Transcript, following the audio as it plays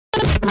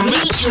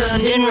Reach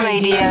London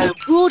Radio.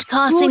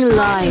 Broadcasting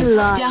live.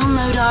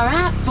 Download our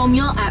app from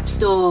your app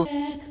store.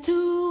 Back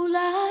to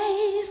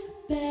life.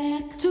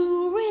 Back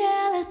to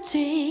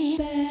reality.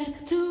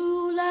 Back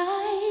to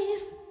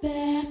life.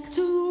 Back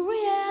to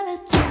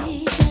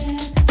reality.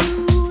 Back to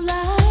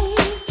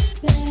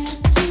life.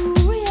 Back to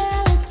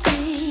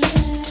reality.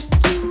 Back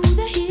to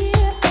the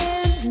here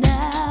and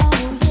now.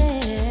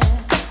 Yeah.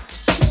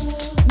 Show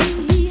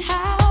me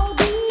how.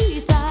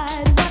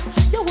 Decide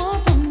what you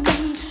want from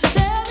me.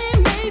 Tell me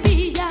maybe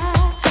I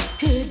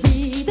could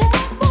be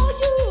there for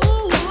you.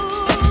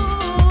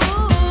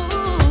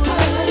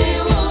 However do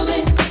you want me?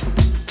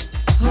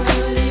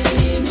 However do you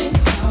need me?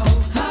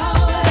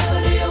 However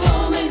do you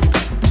want me?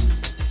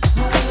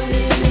 However do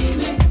you need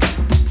me?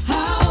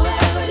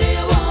 However do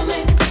you want me?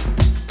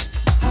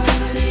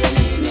 However do you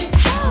need me?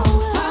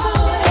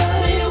 However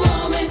do you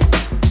want me?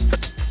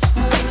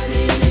 However do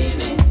you need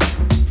me?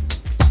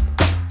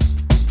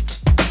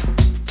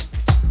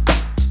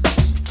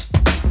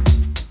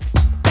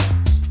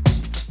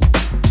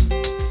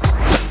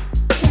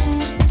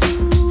 Back to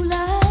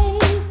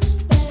life,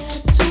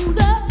 back to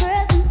the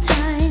present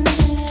time,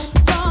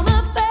 from a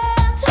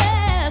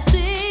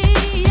fantasy,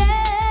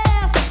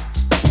 yes.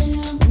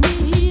 Tell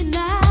me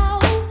now,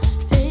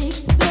 take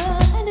the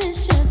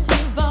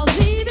initiative. I'll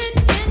leave it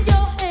in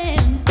your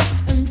hands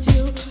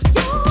until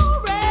you're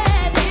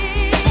ready.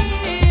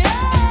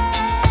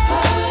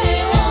 However do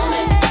you want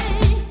me?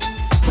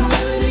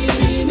 However do you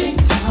need me?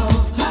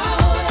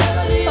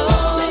 However do you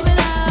want me?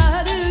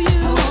 How do you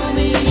want me? However do you want me? However do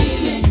you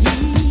need me?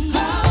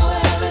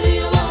 However do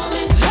you want me?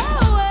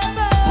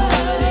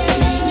 However do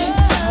you need me?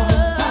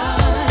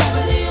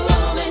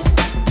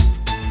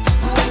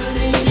 However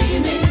do you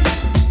need me?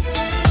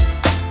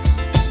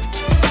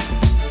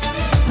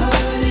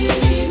 However do you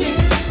need me?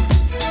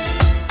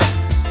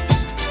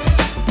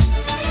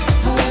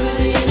 However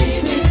do you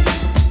need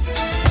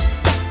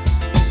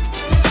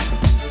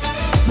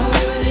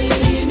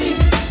me?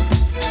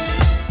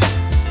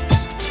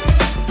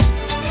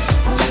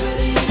 However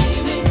do you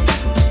need me?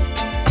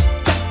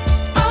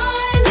 I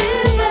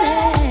live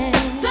at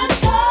the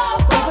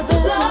top of the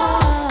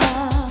block.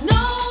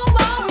 No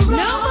more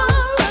room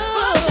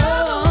for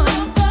trouble.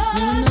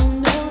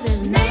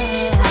 There's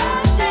need a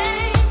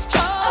change,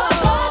 a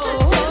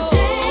positive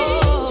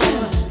change.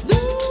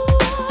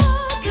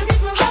 Look at me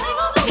from high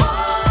on the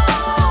wall.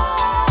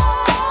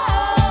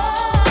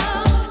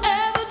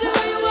 Ever do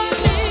you want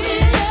me?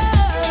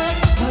 Yes.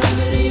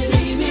 However do you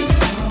need me?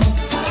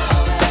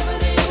 However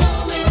do you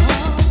want me?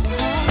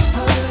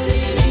 However do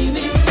you need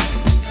me?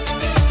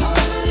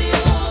 However do you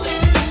want me?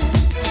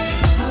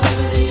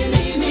 However do you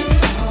need me?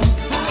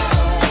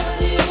 However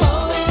do you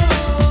want me?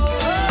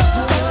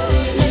 However do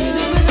you need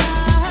me?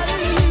 How do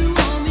you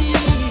want me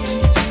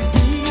to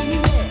be?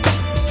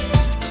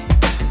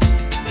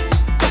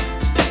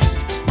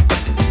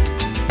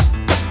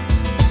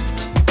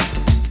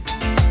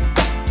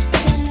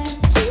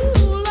 Back to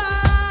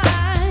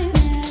life,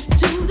 back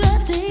to the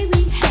day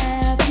we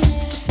have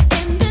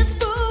in this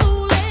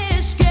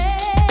foolish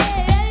game.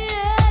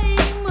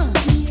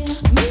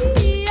 Hear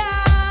me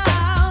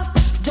out,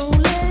 don't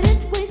let it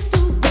waste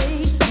away.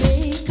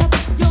 Make up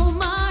your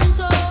mind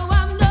so I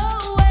know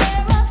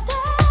where I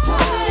stand.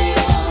 However do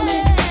you want me?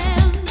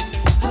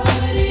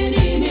 However do you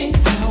need me?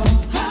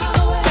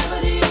 However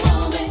do you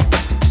want me?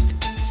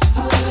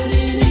 However do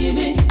you need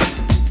me?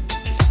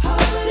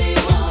 However do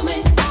you want me?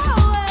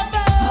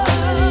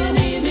 However do you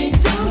need me?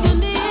 Do you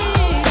need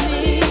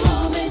me?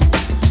 Want me?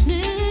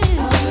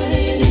 However do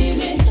you need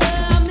me?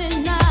 Tell me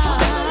now.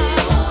 However do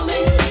you want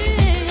me?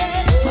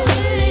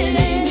 However do you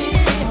need me?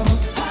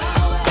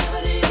 However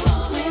do you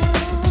want me?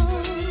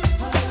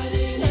 However do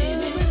you need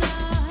me?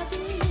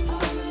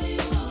 However do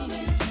you want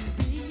me to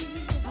be?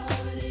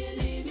 However do you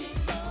need me?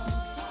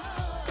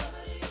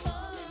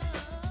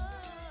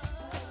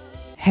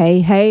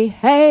 Hey, hey,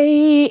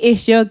 hey,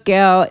 it's your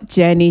girl,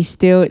 Jenni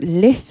Steele.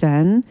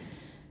 Listen,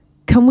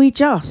 can we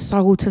just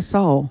soul to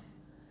soul?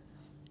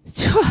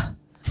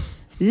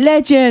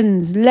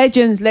 Legends. I'm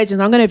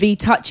going to be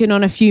touching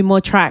on a few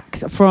more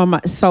tracks from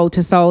Soul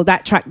to Soul.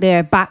 That track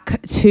there, Back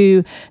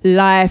to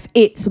Life.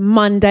 It's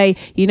Monday.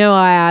 You know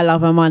I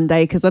love a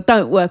Monday because I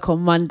don't work on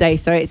Monday.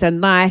 So it's a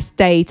nice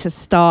day to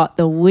start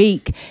the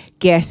week.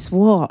 Guess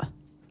what?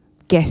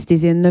 Guest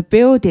is in the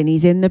building.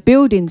 He's in the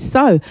building.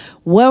 So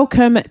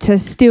welcome to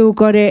Still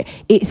Got It.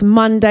 It's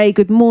Monday.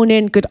 Good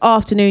morning, good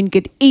afternoon,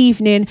 good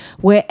evening,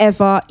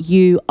 wherever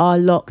you are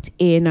locked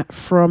in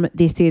from.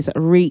 This is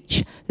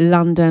Reach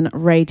London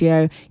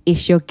Radio.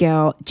 It's your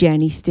girl,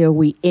 Jenni Steele.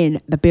 We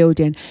in the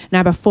building.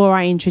 Now, before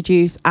I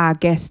introduce our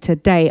guest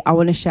today, I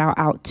want to shout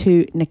out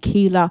to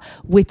Nikila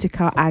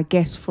Whitaker, our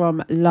guest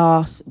from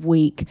last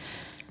week.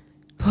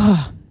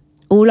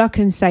 All I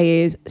can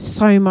say is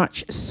so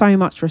much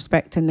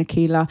respect to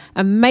Nikila,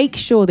 and make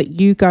sure that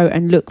you go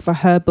and look for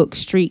her book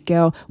Street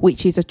Girl,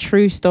 which is a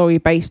true story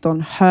based on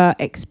her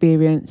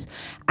experience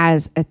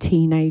as a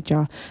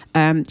teenager.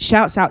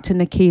 Shouts out to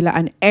Nikila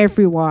and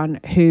everyone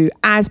who,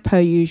 as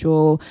per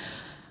usual,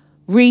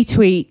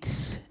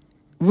 retweets,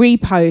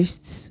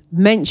 reposts,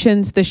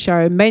 mentions the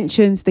show,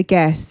 mentions the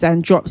guests,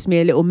 and drops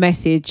me a little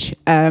message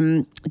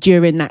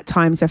during that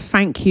time. So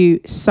thank you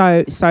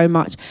so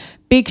much.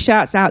 Big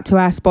shouts out to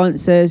our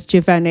sponsors,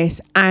 Javenis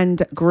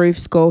and Groove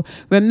School.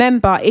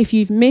 Remember, if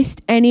you've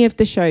missed any of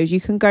the shows,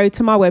 you can go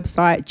to my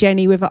website,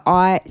 Jenni with an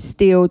I,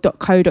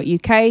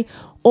 Steele.co.uk,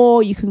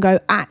 or you can go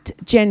at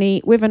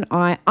Jenni with an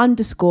I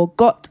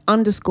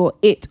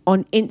 _got_it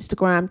on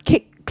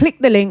Instagram. Click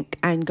the link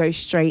and go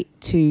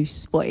straight to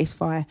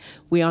Spotify.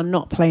 We are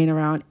not playing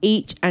around.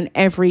 Each and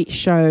every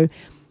show,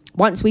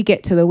 once we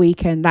get to the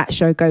weekend, that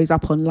show goes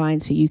up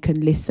online so you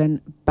can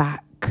listen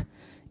back.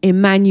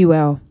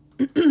 Emmanuel.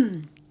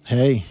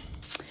 Hey.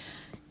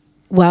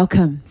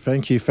 Welcome.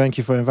 Thank you for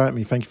inviting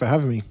me. Thank you for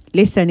having me.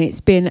 Listen,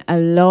 it's been a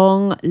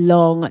long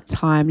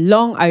time,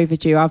 long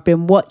overdue. I've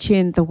been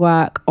watching the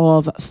work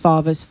of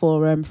Fathers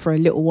Forum for a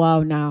little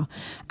while now,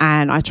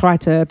 and I try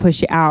to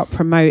push it out,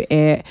 promote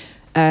it,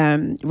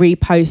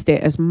 repost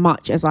it as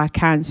much as I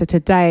can. So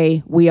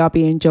today we are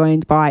being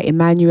joined by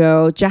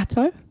Emmanuel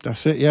Jato.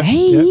 That's it, yeah.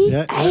 Hey,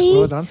 Yeah, hey.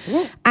 well done.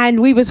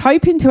 And we was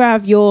hoping to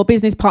have your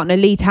business partner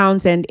Lee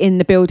Townsend in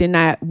the building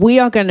now. We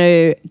are going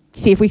to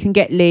see if we can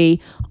get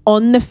Lee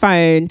on the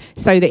phone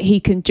so that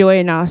he can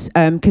join us,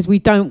 because we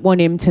don't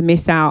want him to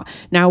miss out.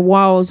 Now,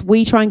 whilst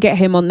we try and get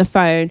him on the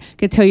phone, I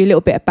can tell you a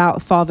little bit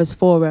about Fathers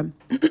Forum.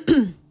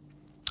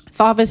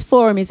 Fathers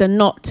Forum is a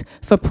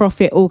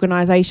not-for-profit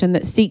organisation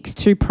that seeks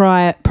to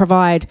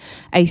provide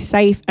a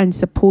safe and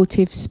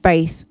supportive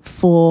space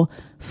for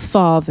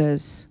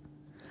fathers.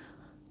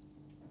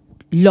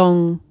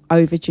 Long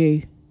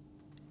overdue.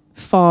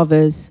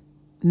 Fathers,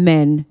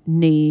 men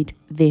need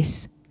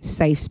this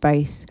safe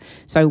space.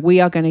 So we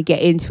are going to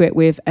get into it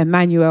with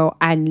Emmanuel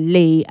and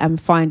Lee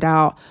and find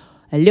out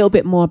a little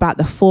bit more about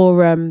the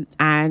forum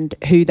and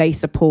who they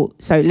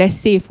support. So let's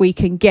see if we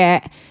can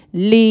get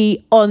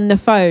Lee on the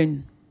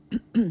phone.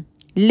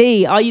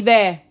 Lee, are you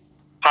there?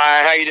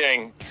 Hi, how are you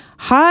doing?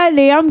 Hi,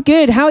 Lee. I'm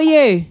good. How are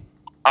you?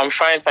 I'm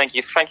fine, thank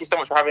you. Thank you so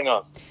much for having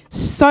us.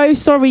 So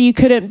sorry you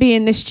couldn't be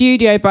in the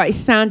studio, but it's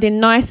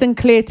sounding nice and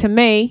clear to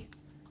me.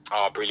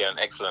 Oh, brilliant.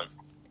 Excellent.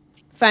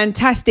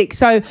 Fantastic.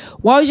 So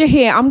whilst you're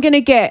here, I'm going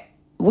to get...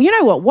 Well, you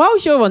know what?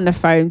 Whilst you're on the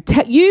phone,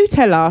 you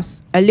tell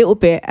us a little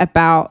bit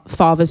about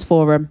Fathers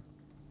Forum.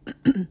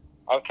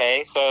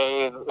 Okay,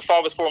 so the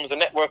Fathers Forum is a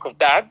network of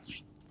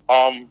dads,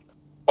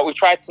 but we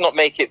try to not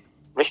make it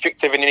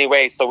restrictive in any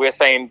way. So we're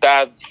saying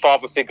dads,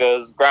 father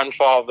figures,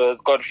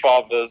 grandfathers,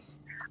 godfathers,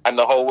 and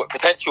the whole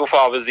potential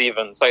fathers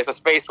even. So it's a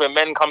space where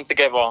men come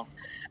together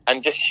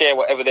and just share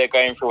whatever they're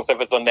going through,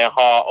 whatever's on their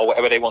heart or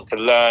whatever they want to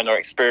learn or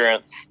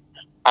experience,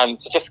 and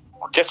to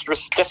just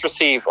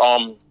receive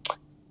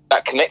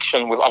that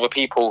connection with other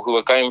people who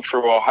are going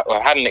through or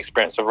had an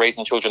experience of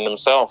raising children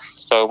themselves.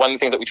 So one of the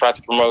things that we try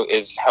to promote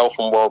is health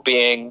and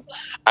well-being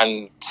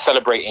and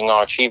celebrating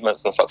our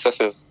achievements and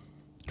successes.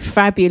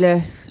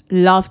 Fabulous.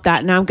 Love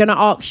that. Now I'm going to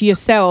ask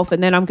yourself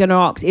and then I'm going to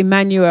ask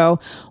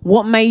Emmanuel,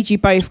 what made you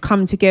both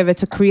come together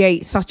to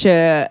create such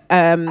a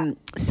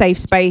safe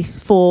space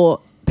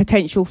for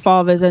potential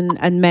fathers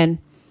and men?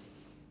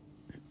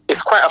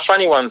 It's quite a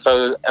funny one.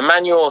 So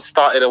Emmanuel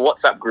started a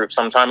WhatsApp group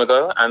some time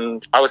ago,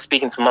 and I was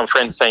speaking to my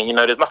friend saying, you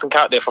know, there's nothing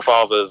out there for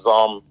fathers.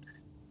 And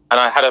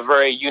I had a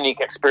very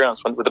unique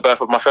experience with the birth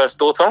of my first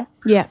daughter.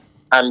 Yeah.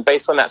 And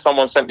based on that,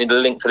 someone sent me the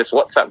link to this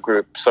WhatsApp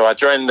group. So I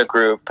joined the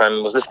group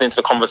and was listening to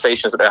the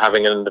conversations that they're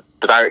having and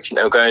the direction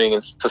they were going in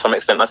to some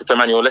extent. And I said to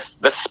Emmanuel,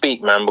 let's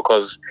speak, man,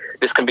 because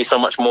this can be so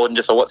much more than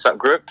just a WhatsApp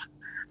group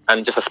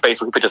and just a space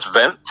where people just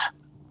vent.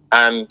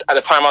 And at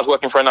the time, I was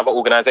working for another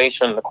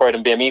organisation, the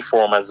Croydon BME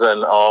Forum, as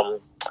an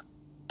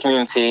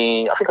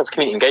community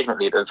engagement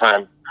leader at the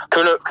time,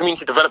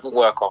 community development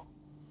worker.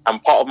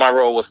 And part of my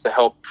role was to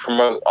help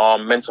promote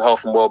mental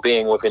health and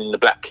well-being within the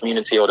Black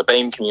community or the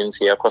BAME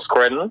community across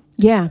Croydon.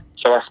 Yeah.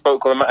 So I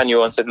spoke with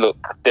Emmanuel and said, look,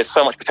 there's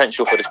so much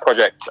potential for this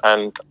project.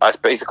 And I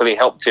basically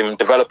helped him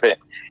develop it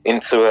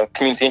into a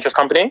community interest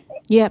company.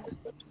 Yep.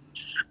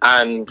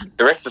 And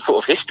the rest is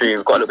sort of history.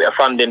 We've got a little bit of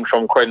funding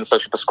from Croydon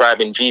Social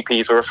Prescribing.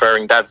 GPs were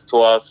referring dads to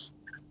us.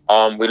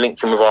 We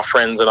linked in with our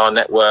friends and our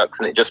networks,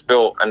 and it just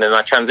built. And then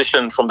I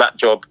transitioned from that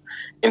job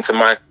into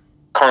my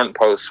current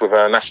post with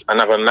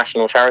another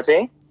national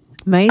charity.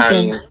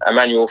 Amazing. And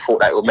Emmanuel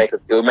thought that it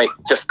would make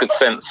just good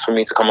sense for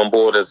me to come on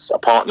board as a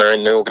partner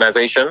in the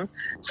organisation.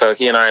 So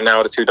he and I are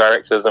now the two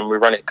directors, and we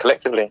run it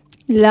collectively.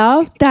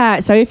 Love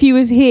that. So if you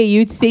was here,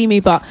 you'd see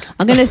me, but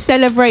I'm going to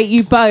celebrate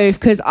you both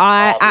because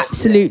I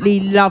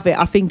absolutely love it.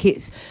 I think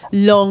it's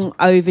long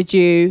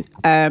overdue.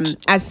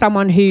 As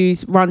someone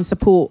who's run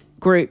support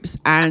groups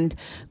and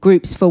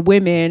groups for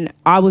women,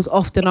 I was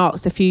often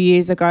asked a few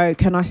years ago,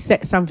 can I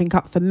set something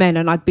up for men?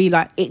 And I'd be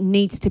like, it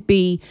needs to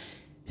be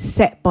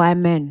set by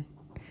men.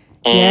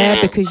 Yeah,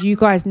 because you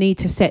guys need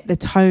to set the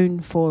tone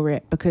for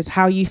it, because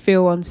how you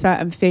feel on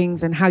certain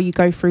things and how you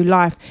go through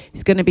life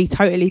is going to be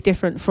totally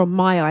different from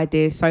my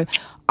ideas. So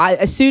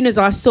as soon as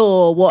I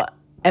saw what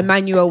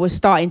Emmanuel was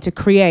starting to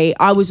create,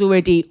 I was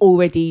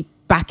already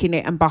backing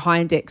it and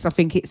behind it because I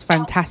think it's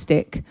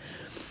fantastic.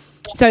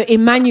 So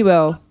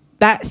Emmanuel,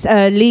 That's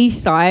Lee's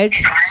side.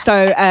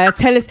 So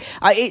tell us,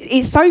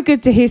 it's so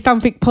good to hear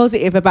something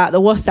positive about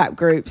the WhatsApp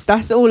groups.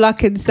 That's all I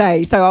can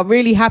say. So I'm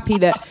really happy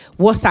that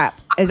WhatsApp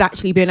has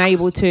actually been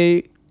able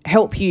to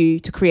help you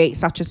to create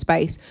such a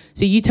space.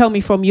 So you tell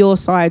me from your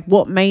side,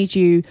 what made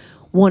you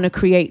want to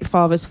create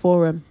Fathers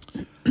Forum?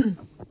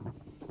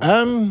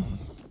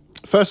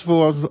 First of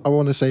all, I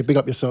want to say big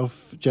up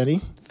yourself,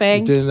 Jenny.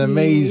 Thank You're doing an you.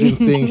 amazing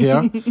thing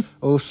here.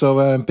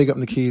 Also, big up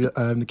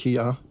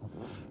Nikila,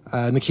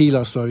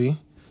 sorry.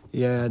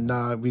 Yeah,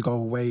 nah, we go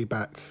way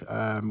back.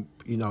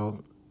 You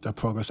know, the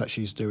progress that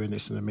she's doing,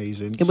 it's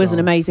amazing. It was an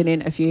amazing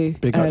interview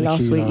Big up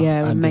last Nikila week.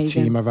 Yeah, and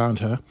amazing. the team around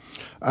her.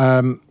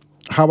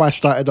 How I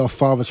started off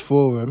Fathers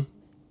Forum,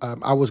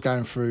 I was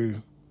going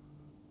through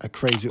a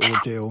crazy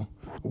ordeal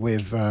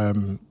with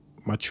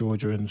my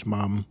children's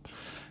mum.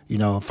 You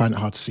know, I find it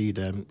hard to see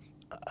them.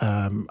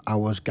 I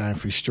was going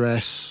through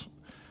stress.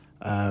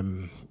 I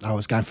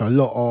was going through a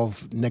lot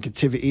of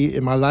negativity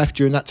in my life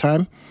during that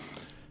time.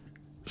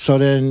 So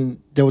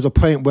then there was a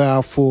point where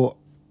I thought,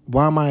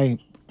 why am I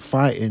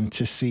fighting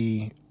to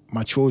see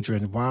my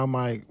children?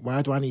 Why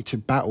do I need to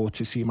battle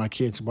to see my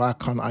kids? Why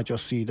can't I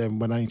just see them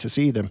when I need to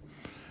see them?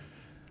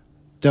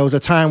 There was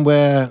a time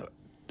where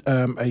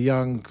a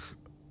young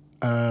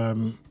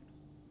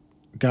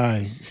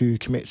guy who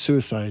committed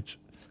suicide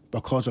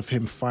because of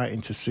him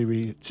fighting to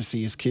see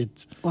his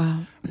kids.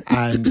 Wow.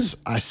 And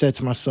I said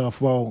to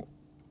myself, well,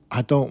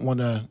 I don't want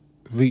to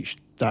reach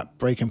that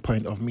breaking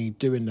point of me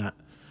doing that.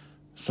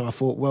 So I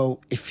thought,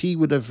 well, if he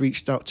would have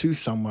reached out to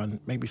someone,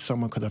 maybe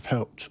someone could have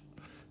helped,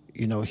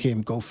 you know,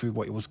 him go through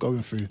what he was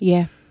going through.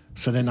 Yeah.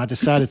 So then I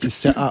decided to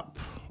set up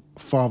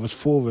Fathers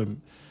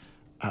Forum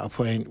at a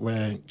point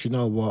where, do you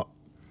know what,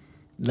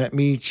 let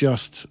me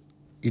just,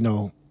 you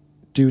know,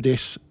 do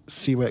this,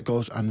 see where it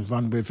goes and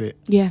run with it.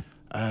 Yeah.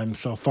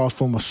 So Fathers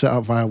Forum was set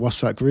up via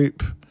WhatsApp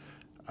group.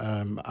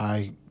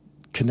 I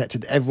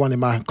connected everyone in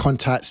my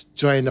contacts,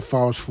 joined the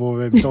Fathers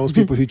Forum. Those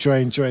people who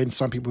joined,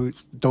 some people,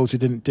 those who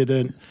didn't.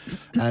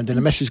 And then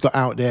the message got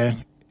out there.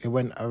 It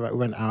went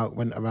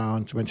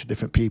around, went to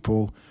different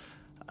people.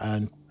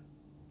 And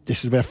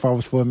this is where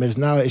Fathers Forum is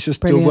now. It's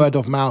just Brilliant. the word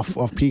of mouth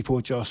of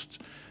people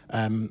just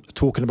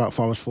talking about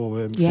Fathers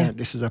Forum, saying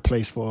this is a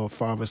place for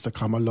fathers to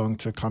come along,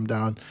 to come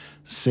down,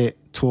 sit,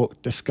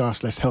 talk,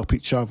 discuss, let's help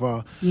each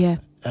other. Yeah.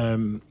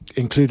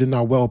 Including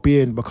our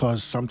well-being,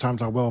 because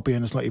sometimes our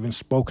well-being is not even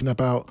spoken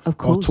about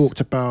or talked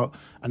about,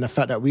 and the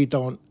fact that we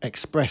don't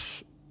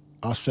express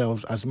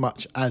ourselves as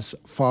much as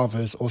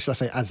fathers, or should I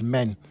say as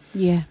men,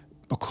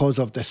 because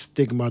of the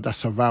stigma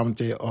that's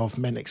around it of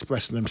men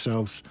expressing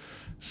themselves.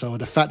 So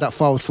the fact that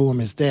Fathers Forum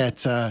is there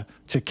to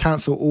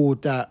cancel all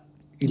that,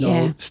 you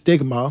know,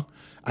 stigma,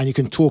 and you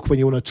can talk when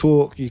you want to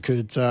talk, you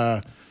could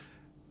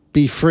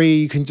be free,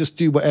 you can just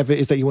do whatever it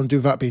is that you want to do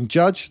without being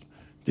judged.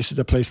 This is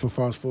the place for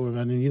Fathers Forum,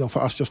 and, you know, for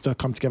us just to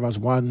come together as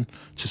one,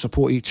 to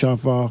support each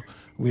other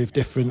with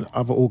different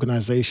other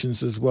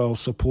organisations as well,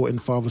 supporting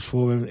Fathers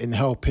Forum in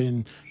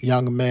helping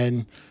young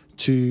men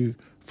to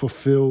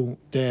fulfil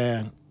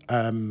their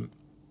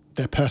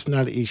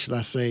personality, should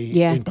I say,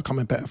 in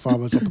becoming better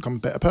fathers or becoming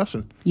a better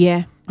person.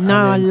 Yeah. No,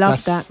 I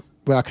love that.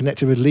 Where I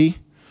connected with Lee.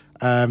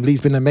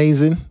 Lee's been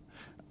amazing.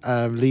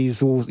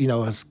 Lee's all, you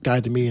know, has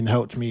guided me and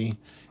helped me,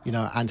 you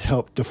know, and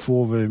helped the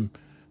forum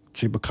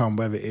to become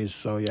where it is.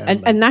 So yeah,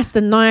 and that's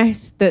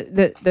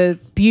the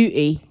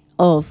beauty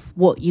of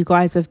what you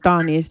guys have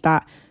done, is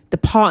that the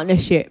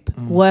partnership,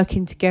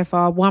 working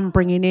together, one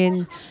bringing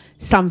in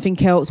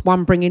something else,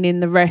 one bringing in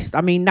the rest.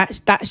 I mean,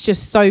 that's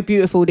just so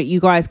beautiful that you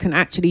guys can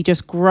actually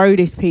just grow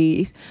this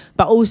piece,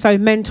 but also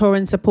mentor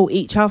and support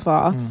each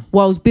other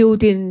whilst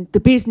building the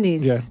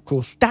business. Yeah, of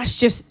course.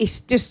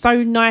 It's just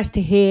so nice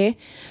to hear,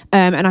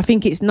 and I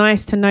think it's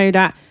nice to know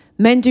that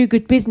men do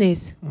good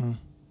business.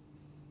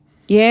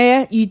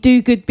 Yeah, you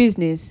do good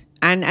business,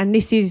 and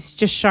this is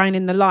just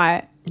shining the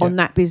light on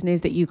that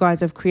business that you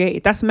guys have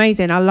created. That's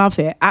amazing. I love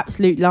it.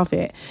 Absolutely love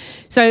it.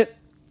 So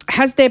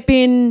has there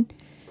been...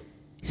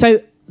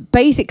 So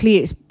basically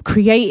it's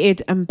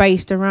created and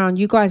based around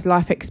you guys'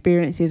 life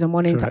experiences and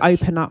wanting to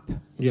open up.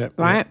 Yeah.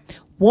 Right? Yeah.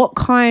 What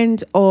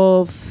kind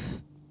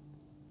of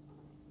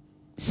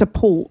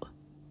support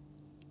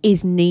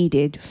is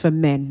needed for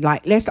men?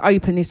 Like, let's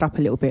open this up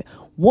a little bit.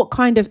 What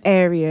kind of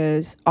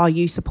areas are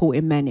you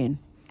supporting men in?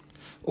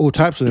 All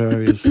types of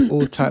areas.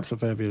 All types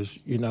of areas.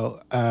 You know,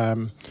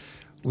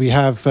 we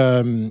have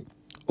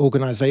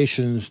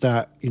organisations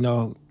that, you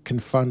know, can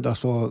fund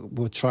us or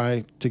will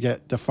try to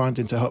get the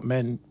funding to help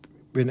men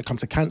when it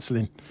comes to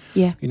counselling.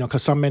 Yeah. You know,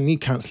 because some men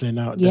need counselling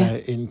out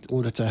there in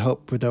order to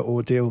help with their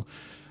ordeal.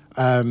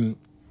 Even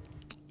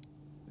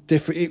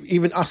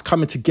us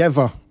coming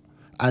together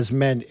as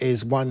men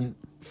is one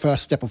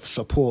first step of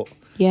support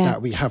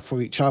that we have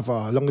for each other.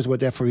 As long as we're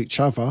there for each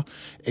other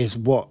is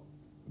what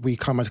we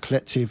come as a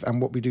collective and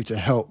what we do to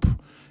help,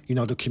 you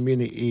know, the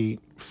community,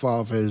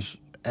 fathers,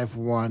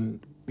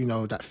 everyone, you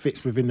know, that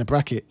fits within the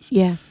brackets.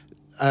 Yeah.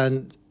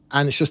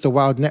 And it's just a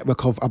wild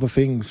network of other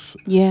things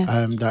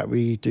that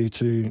we do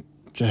to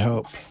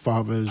help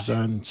fathers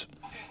and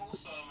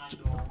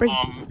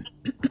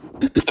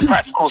the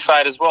practical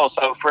side as well.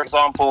 So, for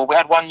example, we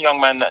had one young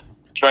man that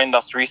joined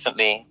us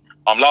recently,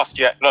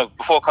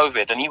 before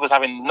COVID, and he was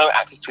having no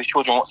access to his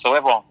children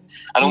whatsoever,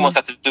 and almost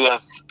had to do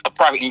a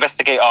private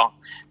investigator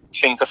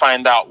thing to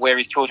find out where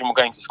his children were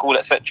going to school,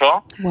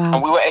 etc. Wow.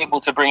 And we were able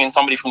to bring in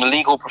somebody from the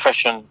legal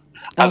profession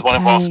as one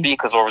of our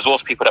speakers or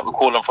resource people that we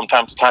call them from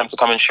time to time to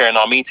come and share in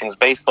our meetings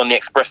based on the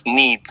expressed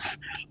needs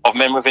of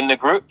men within the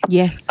group.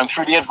 Yes. And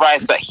through the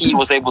advice that he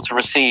was able to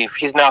receive,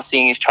 he's now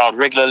seeing his child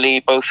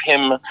regularly. Both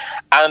him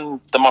and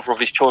the mother of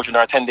his children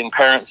are attending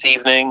parents'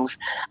 evenings,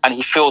 and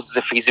he feels as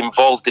if he's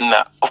involved in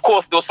that. Of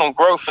course, there was some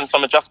growth and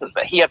some adjustments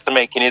that he had to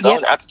make in his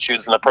own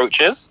attitudes and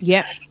approaches.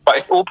 Yeah. But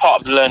it's all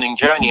part of the learning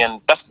journey,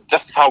 and that's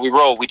just how we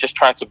roll. We just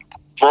try to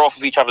draw off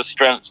of each other's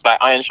strengths, like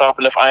iron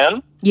sharpeneth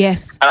iron.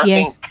 Yes. And I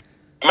think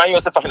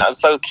Emmanuel said something that was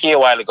so key a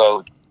while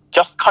ago.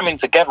 Just coming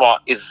together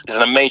is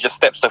a major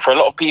step. So for a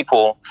lot of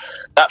people,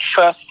 that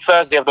first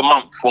Thursday of the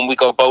month when we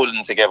go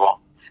bowling together,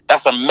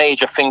 that's a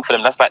major thing for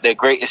them. That's like their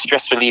greatest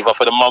stress reliever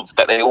for the month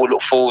that they all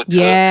look forward to.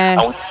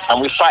 Yes.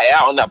 And we fight it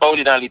out on that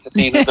bowling alley to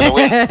see who's going to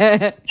win.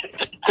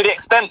 To the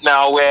extent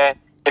now where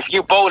if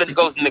you bowl and it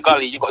goes in the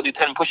gully, you've got to do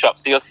 10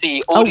 push-ups. So you'll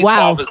see all these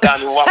fathers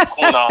down in one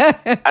corner,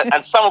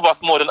 and some of us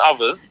more than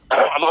others.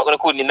 I'm not going to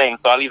call any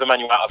names, so I'll leave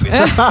Emmanuel out of it.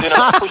 Doing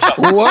a push-ups.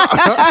 What?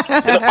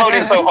 The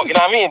bowling's so hot, you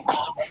know what I mean?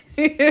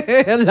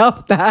 I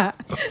love that.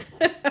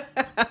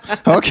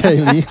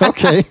 Okay, Lee.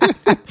 Okay.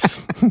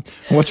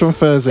 Watch on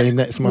Thursday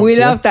next month. We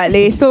love that,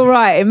 Lee. It's all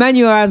right.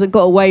 Emmanuel hasn't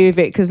got away with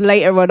it because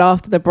later on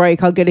after the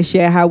break, I'm going to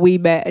share how we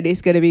met, and it's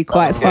going to be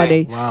quite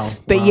funny. Wow.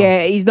 But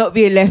yeah, he's not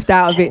being left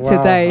out of it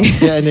today.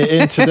 Getting it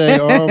in today.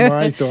 Oh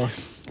my God.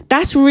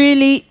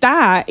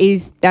 That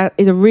is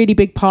a really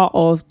big part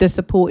of the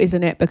support,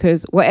 isn't it?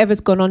 Because whatever's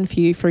gone on for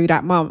you through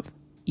that month,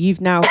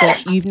 you've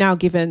now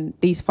given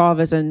these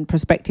fathers and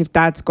prospective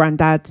dads,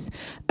 granddads,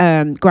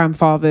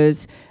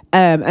 grandfathers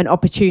an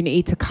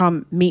opportunity to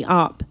come meet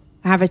up,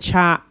 have a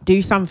chat,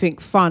 do something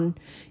fun,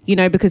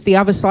 because the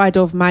other side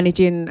of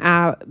managing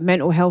our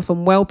mental health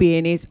and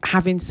well-being is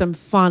having some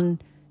fun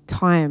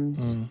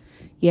times.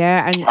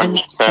 Yeah, and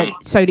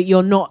so that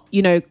you're not,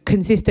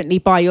 consistently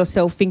by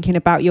yourself thinking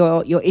about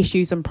your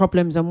issues and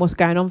problems and what's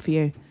going on for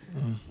you.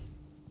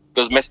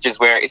 Those messages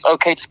where it's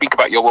okay to speak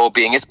about your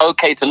well-being, it's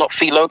okay to not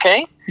feel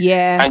okay.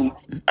 Yeah.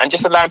 And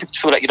just allowing people to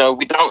feel like,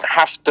 we don't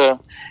have to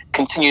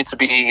continue to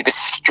be this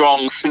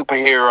strong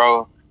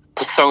superhero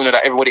persona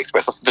that everybody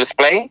expects us to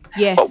display.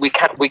 Yes. But we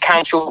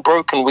can feel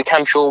broken, we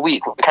can feel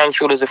weak, we can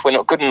feel as if we're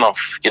not good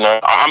enough.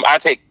 I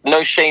take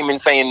no shame in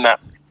saying that.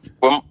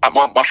 When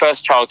my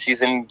first child,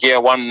 she's in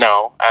year 1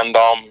 now, and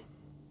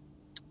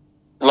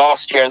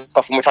last year and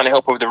stuff, when we were trying to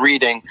help her with the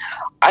reading,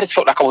 I just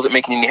felt like I wasn't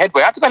making any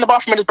headway. I had to go in the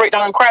bathroom and just break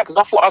down and cry because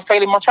I thought I was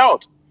failing my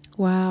child.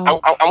 Wow.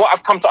 And what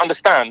I've come to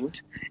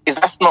understand is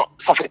that's not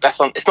something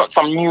it's not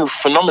some new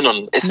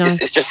phenomenon. It's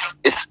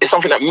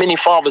something that many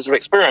fathers have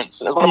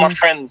experienced. And there's one of my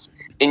friends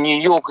in New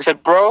York who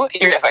said, bro,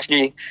 he's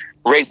actually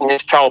raising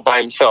his child by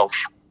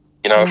himself,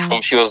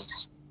 from she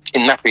was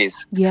in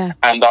nappies. Yeah.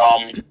 And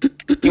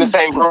he was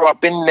saying, bro,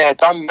 I've been there,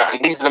 done that,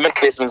 and these are the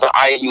mechanisms that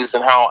I use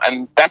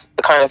and that's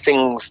the kind of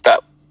things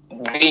that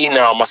we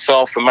now,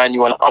 myself,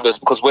 Emmanuel and others,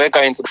 because we're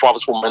going to the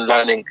Father's Forum and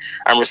learning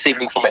and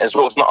receiving from it as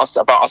well. It's not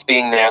about us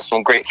being there,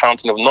 some great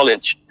fountain of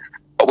knowledge,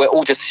 but we're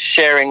all just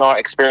sharing our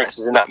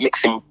experiences in that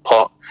mixing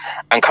pot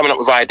and coming up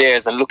with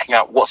ideas and looking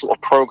at what sort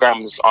of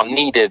programs are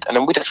needed. And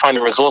then we just find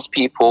the resource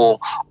people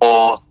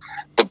or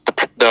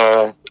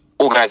the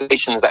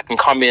organizations that can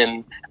come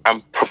in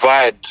and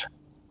provide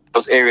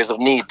those areas of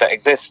need that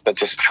exist, that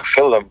just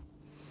fulfill them.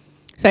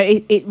 So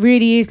it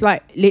really is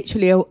like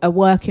literally a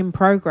work in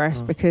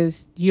progress,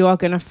 because you are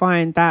going to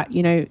find that,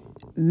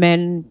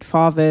 men,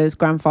 fathers,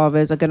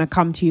 grandfathers are going to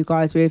come to you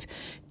guys with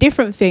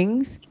different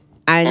things,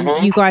 and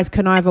you guys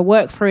can either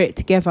work through it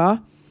together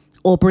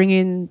or bring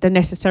in the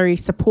necessary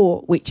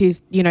support, which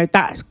is,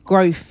 that's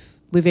growth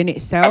within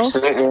itself.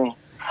 Absolutely.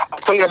 I'll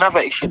tell you another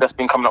issue that's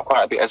been coming up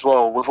quite a bit as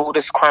well. With all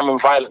this crime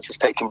and violence that's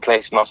taking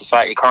place in our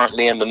society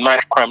currently, and the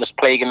knife crime that's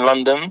plaguing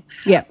London,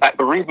 like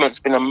bereavement's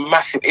been a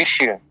massive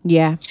issue.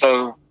 Yeah.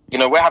 So,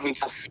 we're having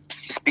to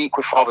speak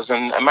with fathers,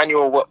 and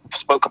Emmanuel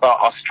spoke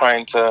about us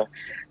trying to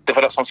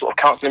develop some sort of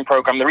counselling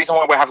program. The reason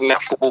why we're having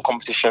that football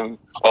competition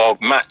or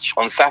match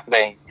on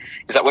Saturday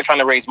is that we're trying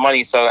to raise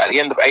money. So at the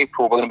end of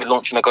April, we're going to be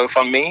launching a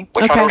GoFundMe.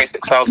 We're trying to raise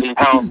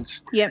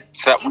 £6,000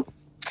 so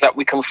that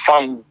we can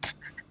fund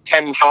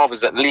 10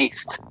 fathers at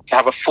least to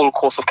have a full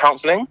course of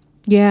counselling.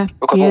 Yeah.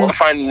 Because what we're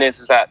finding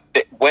is that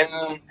when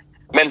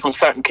men from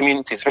certain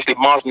communities, especially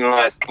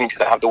marginalised communities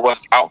that have the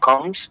worst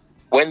outcomes,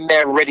 when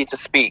they're ready to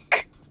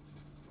speak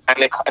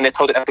and they're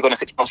told they have to go on a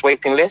 6 months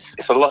waiting list,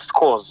 it's a lost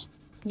cause.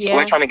 So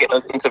we're trying to get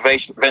those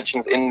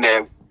interventions in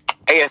there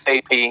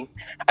ASAP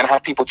and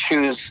have people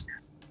choose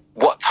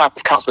what type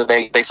of counsellor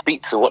they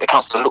speak to, what the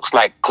counsellor looks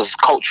like, because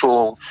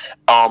cultural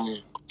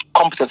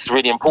competence is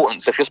really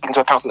important. So if you're speaking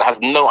to a counsellor that has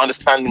no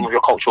understanding of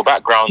your cultural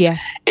background,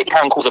 it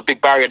can cause a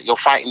big barrier that you're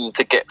fighting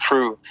to get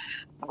through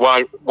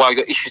while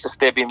your issues are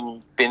still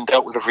being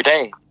dealt with every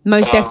day.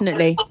 Most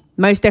definitely.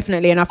 Most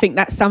definitely. And I think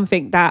that's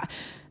something that,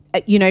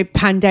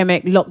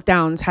 pandemic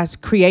lockdowns has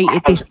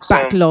created this 100%.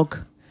 backlog.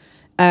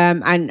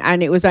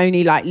 And it was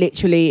only like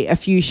literally a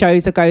few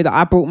shows ago that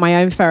I brought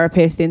my own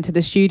therapist into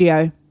the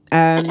studio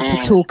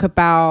to talk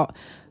about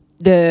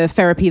the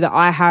therapy that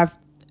I have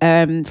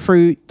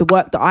through the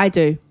work that I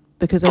do.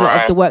 Because a lot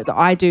of the work that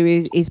I do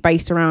is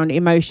based around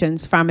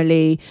emotions,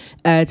 family,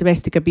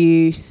 domestic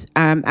abuse,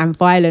 and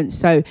violence.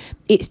 So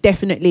it's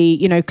definitely,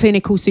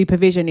 clinical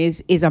supervision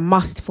is a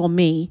must for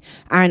me.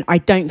 And I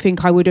don't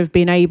think I would have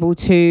been able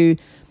to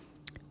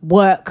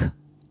work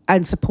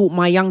and support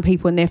my young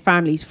people and their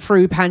families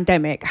through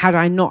pandemic had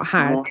I not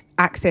had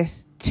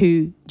access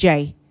to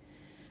Jay.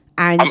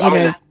 And,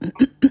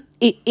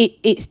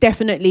 it's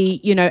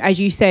definitely, as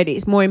you said,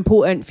 it's more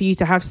important for you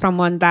to have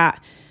someone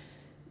that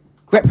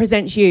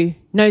represents you,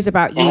 knows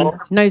about you,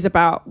 knows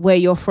about where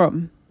you're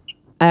from.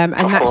 And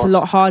that's a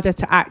lot harder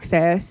to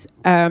access,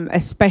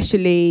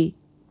 especially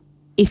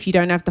if you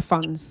don't have the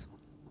funds.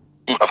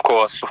 Of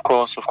course.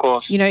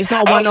 It's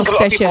not a one-off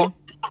session.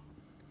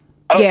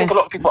 I don't think a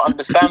lot of people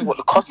understand what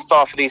the costs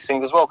are for these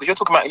things as well, because you're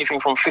talking about anything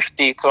from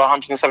 £50 to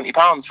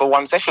 £170 for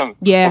one session.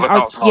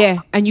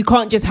 And you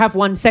can't just have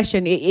one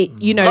session.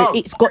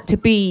 It's got to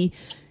be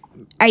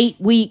 8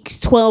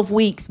 weeks, 12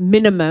 weeks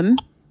minimum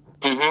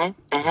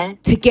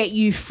to get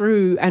you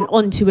through and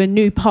onto a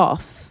new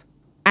path.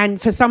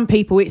 And for some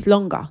people, it's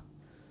longer.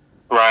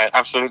 Right,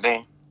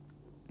 absolutely.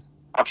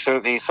 So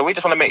we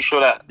just want to make sure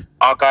that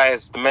our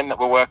guys, the men that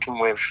we're working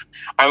with,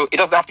 and it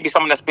doesn't have to be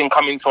someone that's been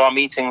coming to our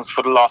meetings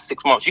for the last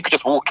 6 months. You could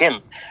just walk in,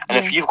 and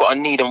if you've got a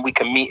need and we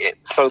can meet it,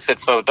 so said,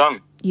 so done.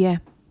 Yeah.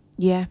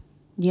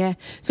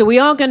 So we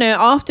are gonna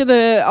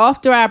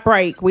after our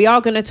break, we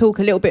are gonna talk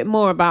a little bit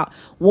more about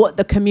what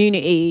the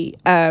community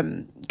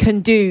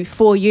can do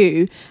for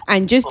you.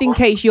 And just in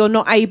case you're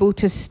not able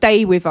to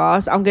stay with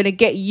us, I'm gonna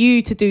get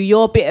you to do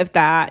your bit of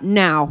that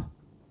now.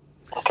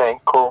 Okay,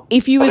 cool.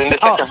 If you was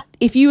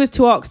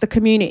to ask the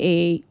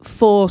community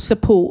for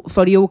support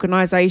for the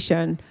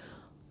organisation,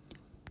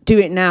 do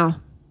it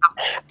now.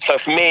 So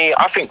for me,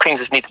 I think things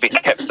just need to be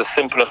kept as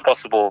simple as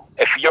possible.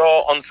 If you're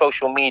on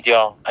social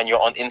media and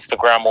you're on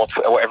Instagram or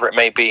Twitter, whatever it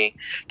may be,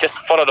 just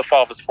follow the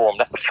Fathers Forum.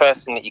 That's the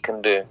first thing that you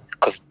can do,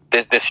 because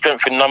there's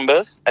strength in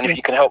numbers. And if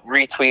you can help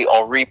retweet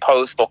or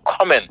repost or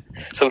comment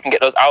so we can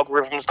get those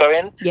algorithms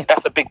going,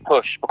 that's a big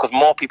push, because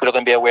more people are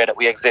going to be aware that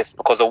we exist,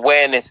 because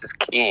awareness is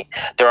key.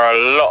 There are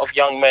a lot of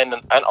young men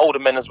and older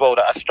men as well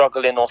that are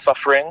struggling or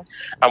suffering,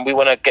 and we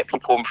want to get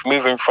people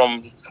moving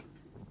from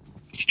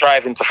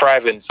striving to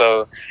thriving.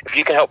 So if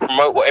you can help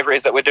promote whatever it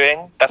is that we're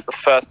doing, that's the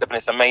first step, and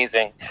it's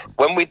amazing.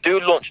 When we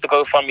do launch the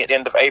GoFundMe at the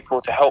end of April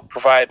to help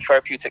provide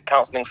therapeutic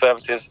counselling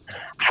services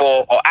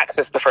or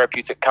access to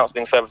therapeutic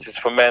counselling services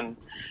for men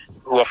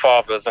who are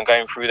fathers and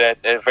going through their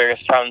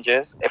various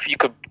challenges, if you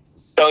could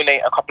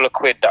donate a couple of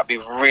quid, that'd be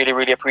really,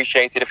 really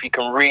appreciated. If you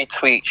can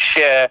retweet,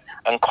 share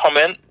and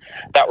comment,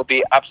 that would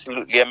be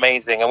absolutely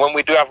amazing. And when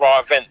we do have our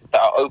events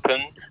that are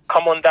open,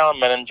 come on down,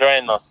 man, and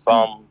join us.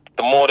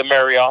 The more the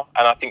merrier,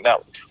 and I think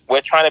that we're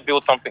trying to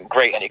build something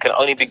great, and it can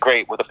only be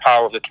great with the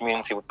power of the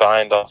community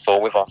behind us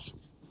or with us.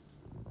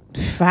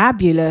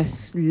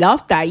 Fabulous.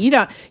 Love that.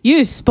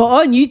 You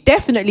spot on. You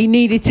definitely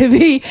needed to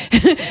be,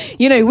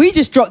 we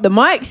just dropped the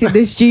mics in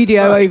the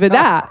studio over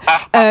that.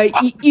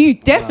 You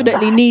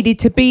definitely needed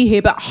to be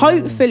here, but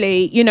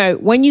hopefully,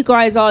 when you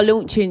guys are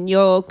launching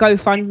your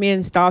GoFundMe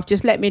and stuff,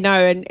 just let me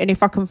know. And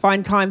if I can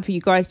find time for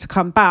you guys to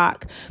come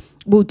back,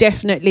 we'll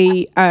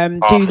definitely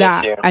do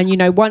that. You.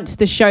 And once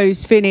the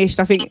show's finished,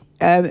 I think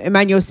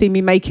Emmanuel's seen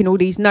me making all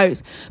these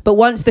notes, but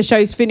once the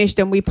show's finished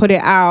and we put it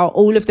out,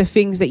 all of the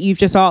things that you've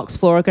just asked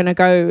for are going to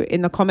go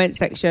in the comment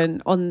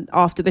section on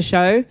after the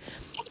show.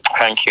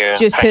 Thank you.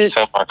 Thank you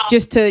so much.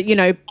 Just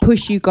to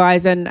push you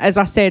guys. And as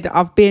I said,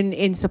 I've been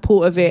in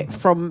support of it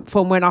from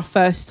when I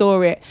first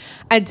saw it.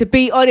 And to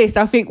be honest,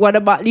 I think one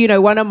of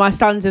my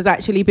sons has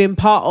actually been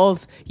part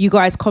of you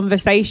guys'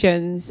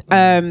 conversations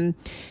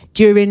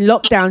during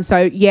lockdown.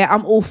 So yeah,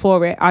 I'm all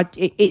for it.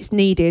 It's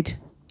needed.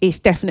 It's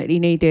definitely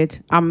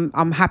needed.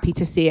 I'm happy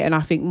to see it, and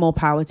I think more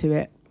power to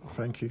it.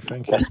 Thank you.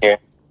 That's good.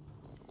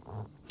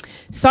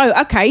 So,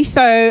 okay,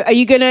 so are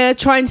you going to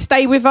try and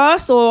stay with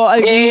us? Or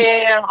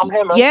Yeah, I'm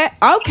here, man. Yeah,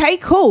 okay,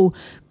 cool.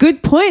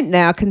 Good point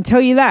there, I can tell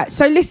you that.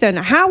 So listen,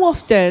 how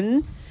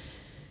often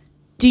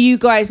do you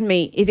guys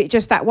meet? Is it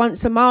just that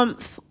once a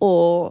month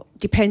or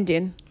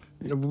depending?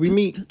 We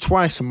meet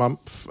twice a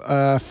month,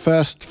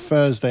 first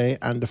Thursday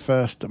and the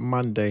first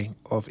Monday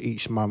of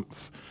each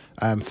month.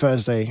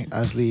 Thursday,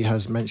 as Lee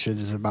has mentioned,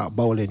 is about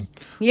bowling,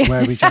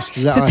 where we just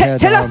let our hair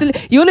tell down.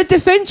 us, you want to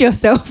defend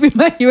yourself,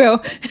 Emmanuel?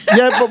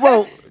 Yeah, but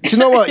well, do you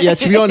know what? Yeah,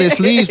 to be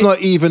honest, Lee's not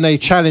even a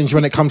challenge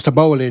when it comes to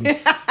bowling,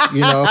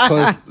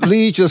 because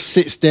Lee just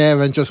sits there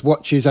and just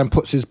watches and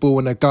puts his ball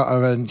in the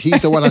gutter, and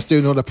he's the one that's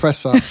doing all the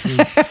press-ups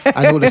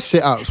and all the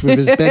sit-ups with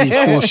his belly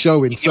still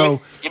showing.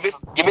 So you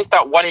missed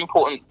that one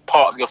important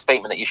part of your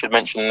statement that you should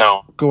mention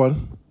now. Go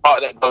on.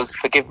 Part that goes,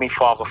 "Forgive me,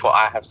 Father, for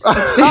I have sinned."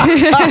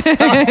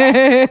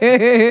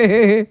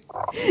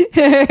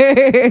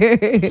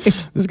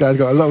 This guy's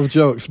got a lot of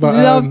jokes, but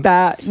love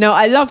that. No,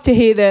 I love to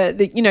hear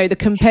the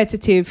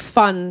competitive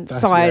fun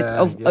side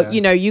of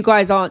you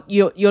guys aren't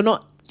you're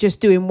not just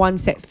doing one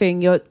set thing.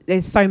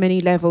 There's so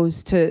many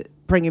levels to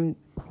bringing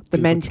the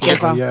men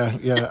together.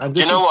 Yeah. And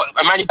Do you know what?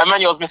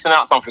 Emmanuel's missing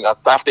out something. I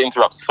have to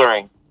interrupt.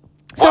 Sorry.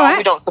 While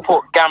we don't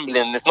support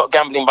gambling, it's not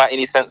gambling by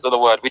any sense of the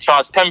word. We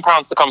charge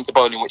 £10 to come to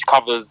bowling, which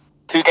covers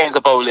 2 games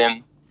of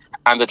bowling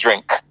and a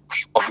drink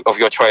of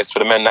your choice for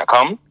the men that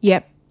come.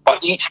 Yep.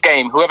 But each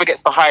game, whoever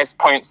gets the highest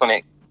points on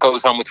it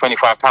goes home with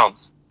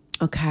 £25.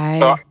 Okay.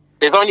 So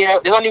there's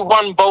only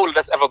one bowler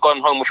that's ever gone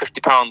home with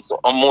 £50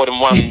 on more than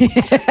one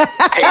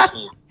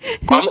occasion.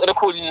 I'm not going to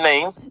call you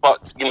names,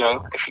 but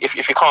if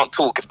you can't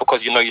talk, it's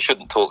because you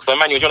shouldn't talk. So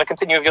Emmanuel, do you want to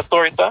continue with your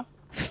story, sir?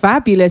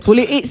 Fabulous. Well,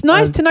 it's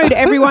nice to know that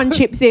everyone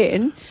chips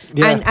in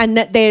and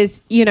that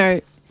there's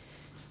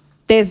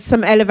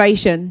some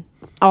elevation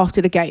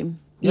after the game,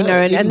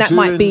 and that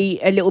might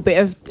be a little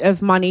bit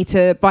of money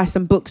to buy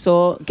some books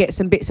or get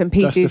some bits and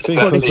pieces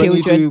for the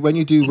children. When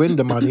you do win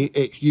the money,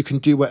 you can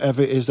do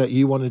whatever it is that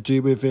you want to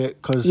do with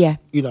it because, I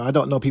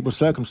don't know people's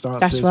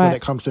circumstances when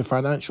it comes to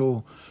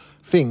financial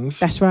things.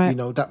 That's right.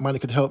 That money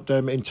could help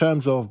them in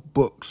terms of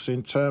books,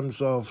 in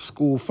terms of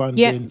school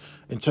funding,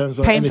 in terms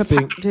of paying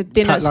anything, for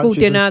dinner, school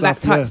dinner,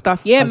 that type of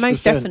stuff. Yeah, 100%.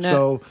 Most definitely.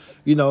 So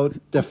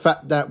the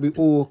fact that we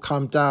all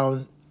come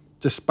down,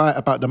 despite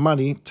about the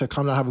money, to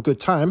come and have a good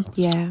time.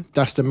 Yeah,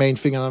 that's the main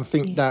thing. And I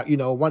think that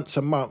once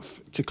a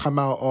month to come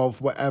out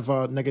of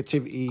whatever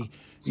negativity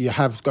you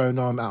have going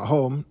on at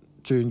home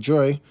to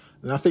enjoy.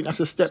 And I think that's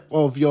a step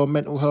of your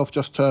mental health,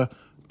 just to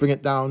bring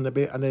it down a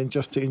bit and then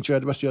just to enjoy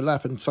the rest of your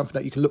life and something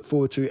that you can look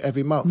forward to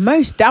every month.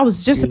 I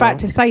was just about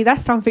to say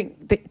that's something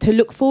to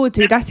look forward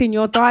to. That's in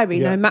your diary,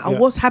 no matter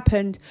what's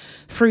happened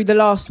through the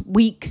last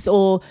weeks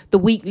or the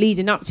week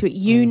leading up to it.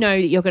 Know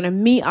that you're going to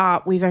meet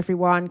up with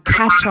everyone,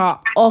 catch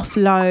up,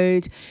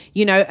 offload,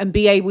 and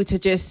be able to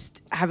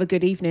just have a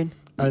good evening.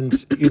 And,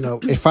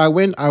 if I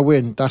win, I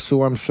win. That's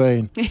all I'm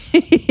saying.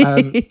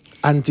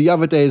 And the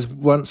other day is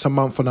once a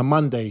month on the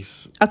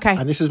Mondays. Okay.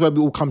 And this is where we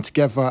all come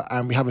together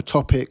and we have a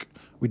topic.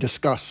 We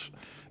discuss,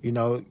 we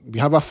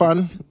have our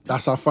fun.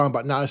 That's our fun.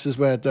 But now this is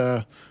where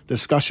the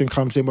discussion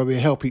comes in, where we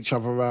help each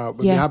other out.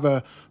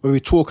 When we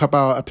talk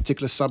about a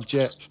particular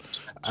subject,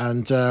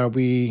 and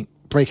we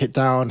break it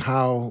down.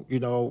 How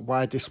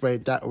why this way,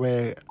 that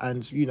way,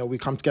 and we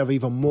come together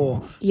even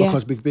more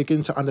because we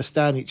begin to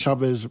understand each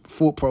other's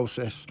thought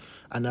process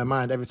and their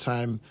mind every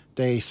time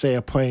they say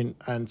a point,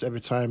 and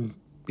every time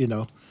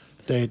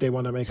they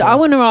want to make. So I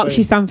want to ask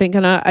you something,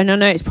 and I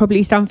know it's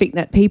probably something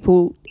that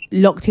people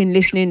locked in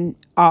listening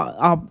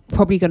are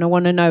probably going to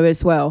want to know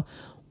as well.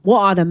 What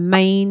are the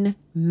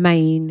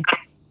main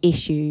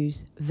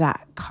issues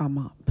that come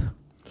up?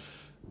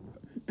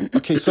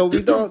 Okay, so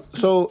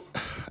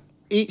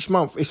each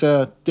month it's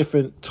a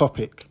different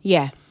topic.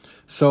 Yeah.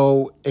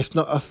 So it's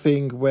not a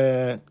thing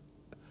where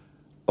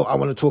I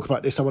want to talk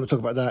about this, I want to talk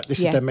about that. This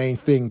is the main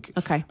thing.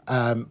 Okay.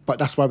 But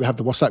that's why we have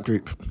the WhatsApp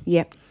group.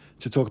 Yep.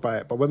 To talk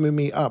about it. But when we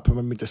meet up and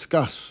when we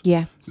discuss,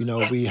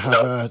 we have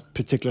a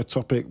particular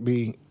topic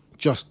we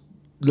just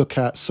look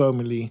at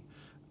solely,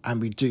 and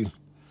we do.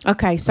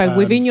 Okay, so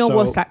within your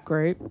WhatsApp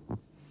group,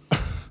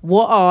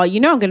 what are,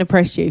 I'm going to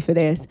press you for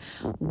this.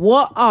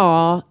 What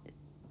are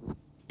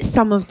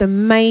some of the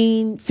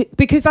main,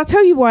 because I'll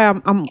tell you why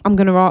I'm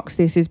going to ask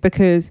this is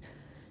because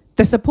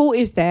the support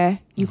is there.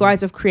 You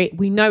guys have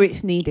we know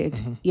it's needed.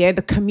 Mm-hmm. Yeah,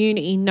 the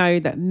community know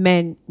that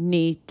men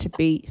need to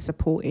be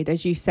supported.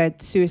 As you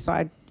said,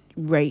 suicide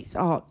rates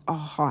are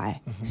high,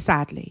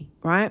 sadly,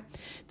 right?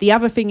 The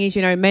other thing is,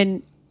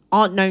 men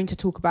aren't known to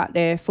talk about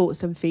their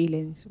thoughts and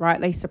feelings, right?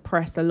 They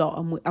suppress a lot,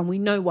 and we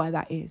know why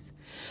that is.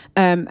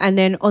 And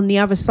then on the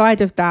other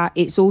side of that,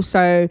 it's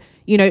also,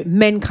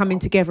 men coming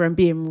together and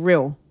being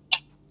real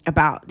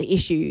about the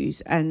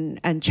issues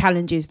and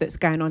challenges that's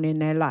going on in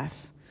their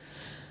life.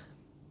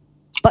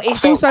 But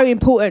it's also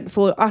important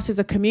for us as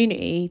a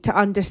community to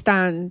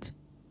understand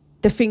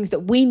the things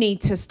that we need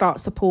to start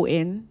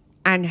supporting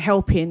and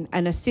helping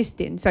and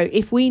assisting. So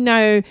if we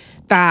know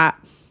that,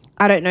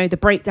 the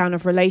breakdown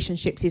of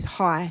relationships is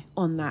high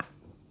on that,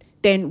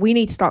 then we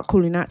need to start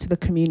calling out to the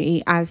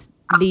community, as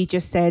Lee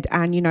just said,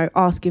 and,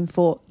 asking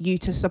for you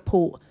to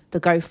support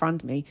the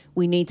GoFundMe.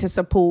 We need to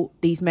support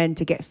these men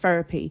to get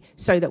therapy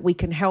so that we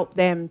can help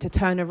them to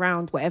turn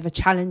around whatever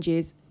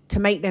challenges, to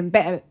make them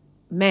better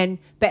men,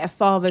 better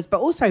fathers,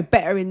 but also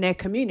better in their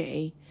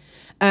community.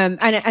 And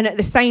at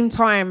the same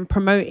time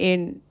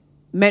promoting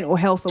mental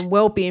health and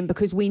well-being,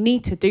 because we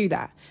need to do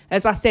that.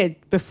 As I said,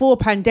 before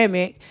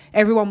pandemic,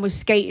 everyone was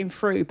skating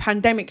through.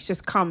 Pandemic's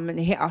just come and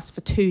hit us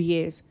for 2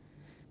 years.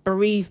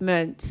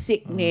 Bereavement,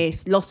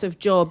 sickness, loss of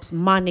jobs,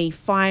 money,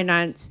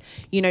 finance,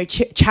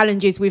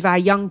 challenges with our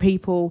young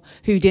people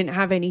who didn't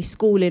have any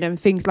schooling and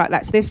things like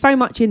that. So there's so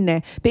much in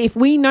there. But if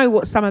we know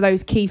what some of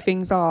those key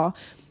things are,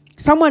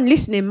 someone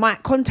listening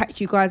might contact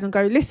you guys and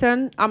go,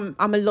 listen, I'm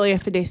a lawyer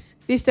for this.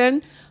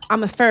 Listen,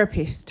 I'm a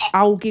therapist.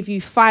 I will give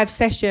you 5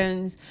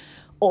 sessions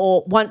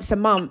or once a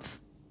month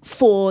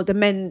for the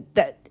men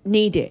that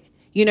need it.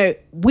 You know,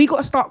 we got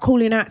to start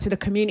calling out to the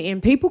community,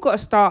 and people got to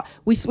start.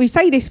 We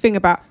say this thing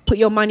about put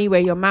your money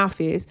where your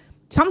mouth is.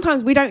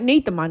 Sometimes we don't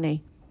need the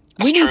money.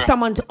 We need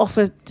someone to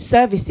offer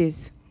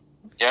services.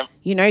 Yeah.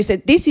 You know, so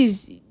this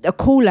is a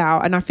call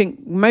out, and I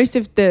think most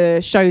of the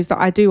shows that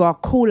I do are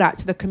call out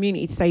to the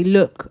community to say,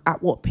 look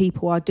at what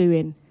people are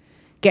doing,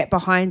 get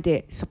behind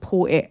it,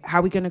 support it. How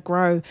are we going to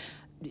grow?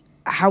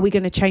 How are we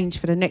going to change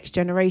for the next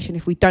generation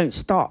if we don't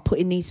start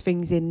putting these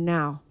things in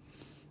now?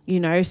 You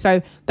know,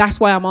 so that's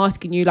why I'm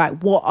asking you,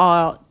 like, what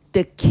are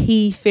the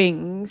key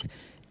things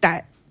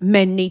that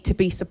men need to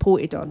be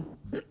supported on?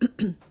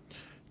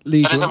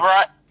 There's a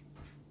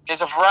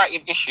variety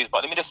of issues,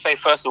 but let me just say,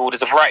 first of all,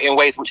 there's a variety of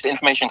ways in which the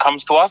information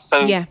comes to us.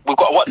 So we've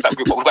got a WhatsApp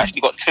group, but we've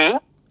actually got 2.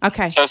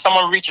 Okay. So if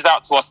someone reaches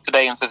out to us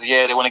today and says,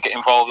 yeah, they want to get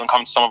involved and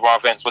come to some of our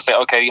events, we'll say,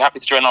 okay, are you happy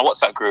to join our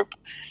WhatsApp group?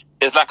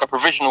 There's like a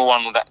provisional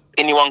one that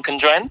anyone can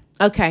join.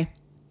 Okay.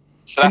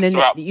 So that's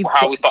about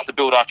how we start to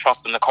build our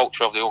trust in the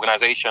culture of the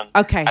organisation.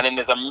 Okay. And then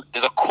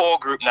there's a core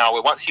group now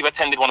where once you've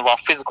attended one of our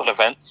physical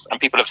events and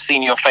people have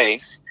seen your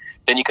face,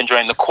 then you can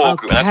join the core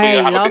group. And that's where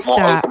you have a bit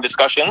more open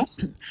discussions.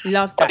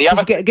 Love that.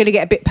 It's going to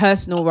get a bit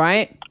personal,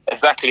 right?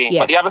 Exactly.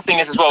 Yeah. But the other thing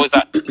is as well is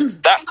that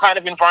that kind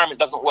of environment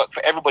doesn't work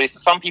for everybody. So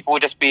some people will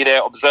just be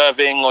there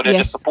observing, or they'll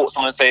just support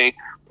someone and say,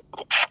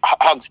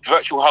 hugs,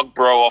 virtual hug,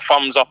 bro, or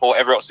thumbs up, or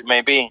whatever else it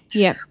may be.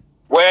 Yeah.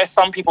 Where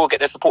some people get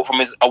their support from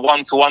is a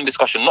one-to-one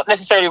discussion, not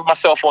necessarily with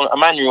myself or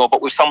Emmanuel,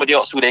 but with somebody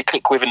else who they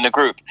click with in the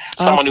group.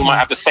 Someone who might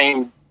have the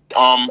same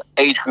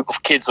age group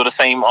of kids or the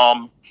same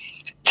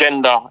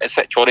gender,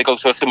 etc., or they go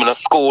to a similar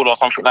school or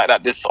something like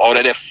that, or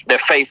their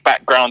faith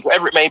background,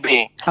 whatever it may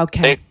be.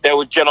 Okay. They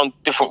would gel on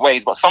different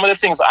ways. But some of the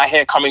things that I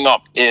hear coming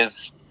up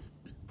is,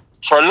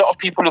 for a lot of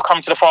people who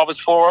come to the Fathers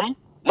Forum,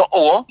 not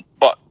all,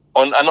 but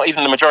and not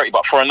even the majority,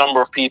 but for a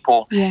number of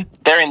people,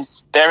 they're in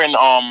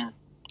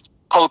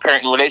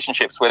co-parenting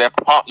relationships where their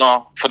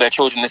partner for their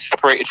children is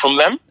separated from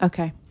them.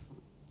 Okay.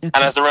 And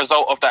as a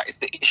result of that, it's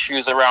the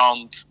issues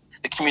around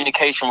the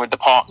communication with the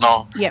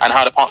partner and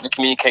how the partner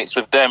communicates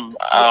with them.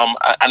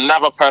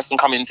 Another person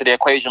coming into the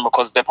equation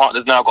because their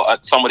partner's now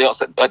got somebody else,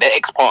 their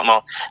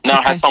ex-partner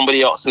now has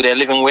somebody else who they're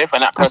living with,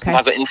 and that person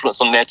has an influence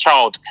on their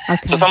child.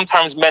 So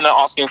sometimes men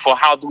are asking for,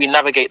 how do we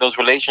navigate those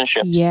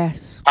relationships?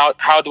 Yes.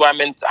 How do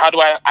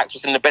I act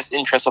within the best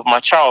interest of my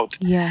child?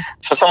 Yeah.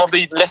 For some of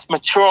the less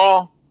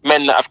mature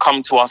men that have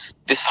come to us,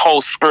 this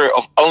whole spirit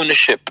of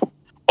ownership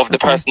of the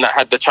person that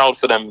had the child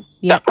for them.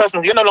 That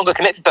person, you're no longer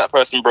connected to that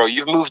person, bro.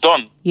 You've moved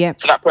on.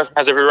 So that person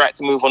has every right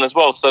to move on as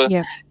well. So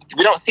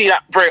we don't see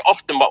that very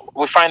often, but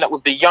we find that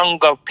with the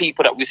younger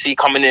people that we see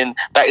coming in,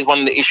 that is one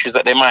of the issues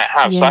that they might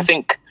have. So I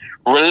think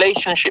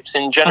relationships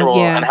in general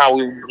and how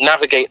we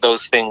navigate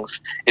those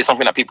things is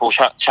something that people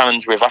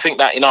challenge with. I think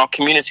that in our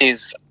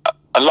communities,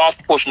 a large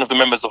portion of the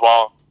members of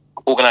our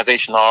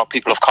organisation are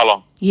people of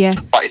colour.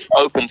 Yes. But it's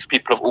open to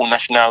people of all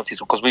nationalities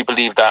because we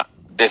believe that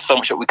there's so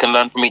much that we can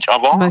learn from each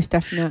other. Most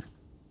definite.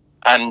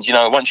 And, you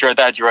know, once you're a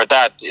dad, you're a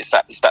dad. It's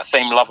that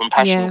same love and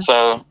passion.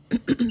 So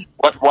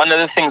one of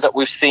the things that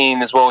we've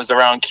seen as well is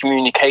around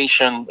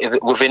communication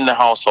within the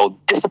household,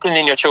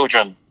 disciplining your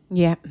children.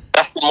 Yeah.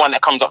 That's been one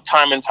that comes up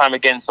time and time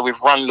again. So we've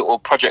run little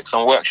projects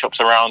and workshops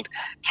around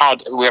how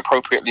we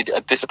appropriately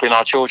discipline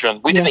our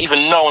children. We didn't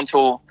even know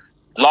until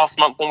last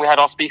month when we had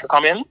our speaker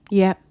come in.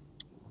 Yeah.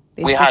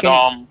 We had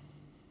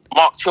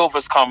Mark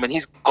Chilvers come, and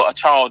he's got a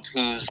child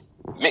who's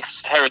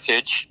mixed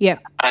heritage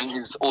and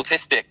who's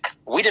autistic.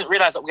 We didn't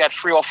realise that we had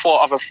 3 or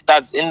 4 other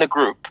dads in the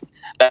group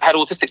that had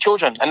autistic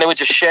children, and they were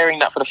just sharing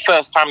that for the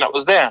first time that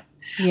was there.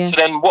 Yeah. So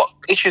then what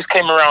issues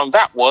came around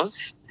that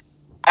was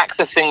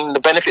accessing the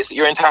benefits that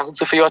you're entitled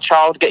to for your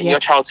child, getting your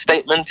child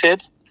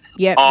statemented,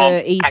 the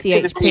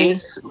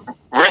ECHP,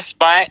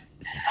 respite,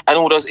 and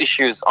all those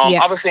issues.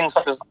 Other things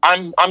such as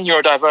I'm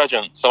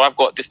neurodivergent, so I've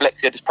got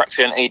dyslexia,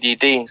 dyspraxia, and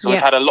ADD. So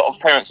we've had a lot of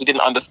parents who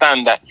didn't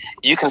understand that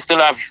you can still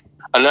have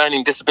a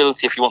learning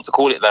disability, if you want to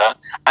call it that,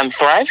 and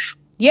thrive.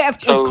 Yeah,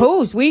 of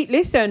course. We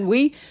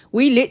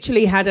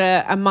literally had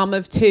a mum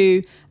of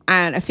 2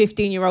 and a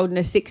 15-year-old and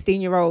a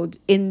 16-year-old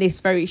in this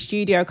very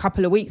studio a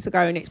couple of weeks ago,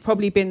 and it's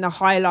probably been the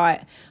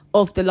highlight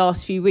of the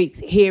last few weeks,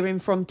 hearing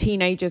from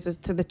teenagers as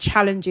to the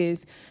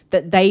challenges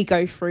that they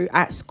go through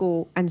at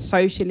school and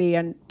socially,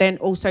 and then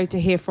also to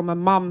hear from a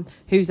mum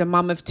who's a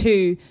mum of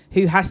 2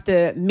 who has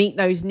to meet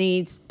those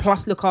needs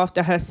plus look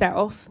after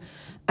herself.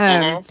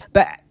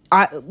 But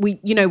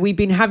we've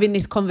been having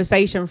this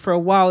conversation for a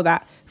while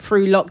that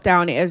through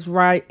lockdown it has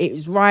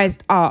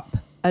rised up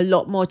a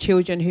lot more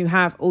children who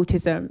have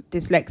autism,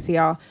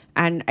 dyslexia,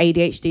 and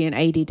ADHD and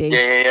ADD.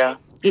 Yeah.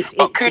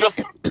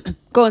 Kudos.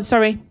 Go on,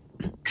 sorry.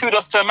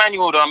 Kudos to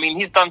Emmanuel, though. I mean,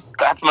 he's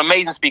had some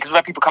amazing speakers. We've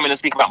had people come in and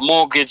speak about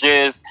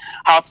mortgages,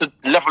 how to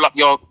level up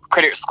your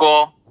credit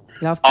score.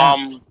 Love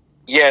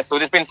that. So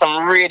there's been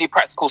some really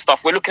practical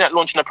stuff. We're looking at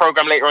launching a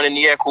program later on in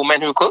the year called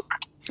Men Who Cook.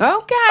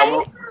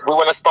 Okay. we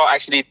want to start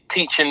actually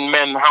teaching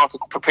men how to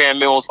prepare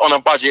meals on a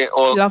budget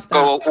or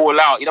go all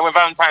out. You know, when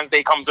Valentine's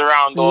Day comes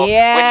around or wedding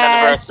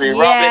anniversary,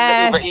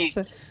 rather than the Uber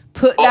Eats.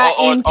 Put that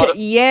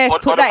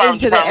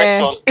into the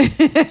air.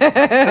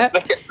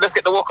 let's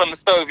get the wok on the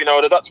stove, you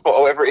know, the Dutch pot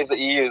or whatever it is that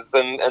you use,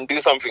 and do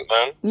something,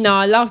 man. No,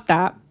 I love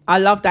that.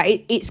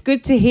 It's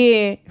good to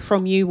hear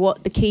from you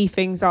what the key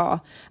things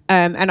are,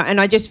 and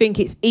I just think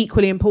it's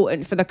equally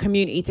important for the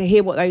community to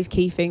hear what those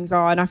key things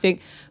are. And I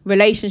think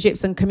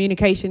relationships and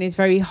communication is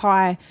very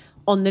high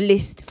on the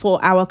list for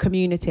our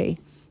community.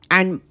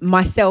 And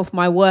myself,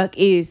 my work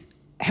is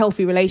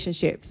healthy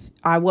relationships.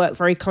 I work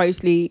very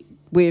closely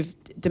with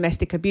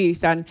domestic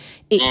abuse, and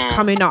it's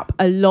coming up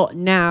a lot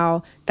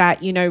now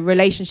that, you know,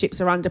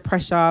 relationships are under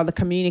pressure, the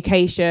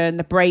communication,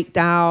 the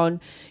breakdown,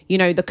 you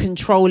know, the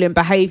controlling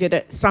behavior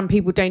that some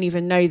people don't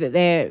even know that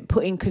they're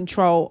putting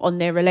control on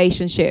their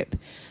relationship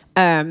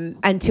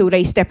until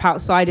they step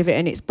outside of it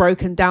and it's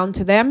broken down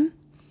to them.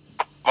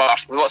 Well,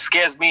 what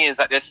scares me is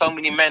that there's so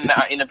many men that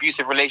are in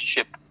abusive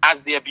relationship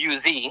as the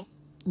abusee.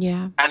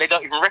 Yeah. And they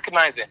don't even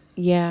recognize it.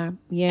 Yeah.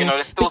 You know,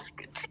 they're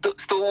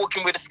still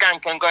walking with a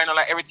skank and going on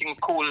like everything's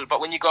cool,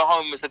 but when you go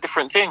home, it's a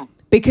different thing.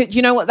 Because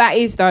you know what that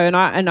is, though,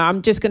 and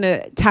I'm just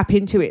gonna tap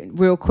into it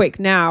real quick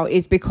now,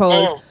 is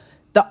because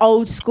the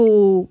old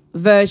school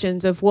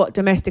versions of what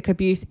domestic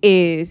abuse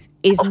is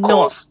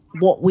not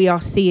what we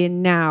are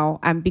seeing now,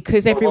 and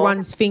because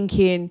everyone's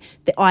thinking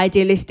the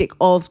idealistic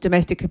of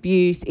domestic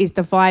abuse is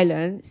the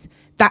violence.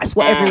 That's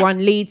what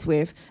everyone leads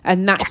with.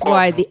 And that's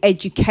why the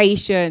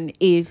education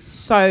is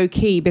so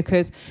key,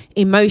 because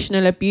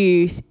emotional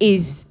abuse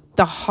is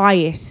the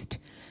highest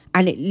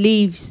and it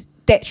leaves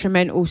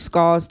detrimental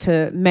scars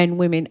to men,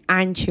 women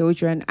and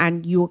children.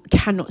 And you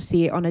cannot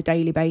see it on a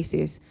daily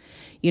basis.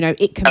 You know,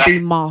 it can be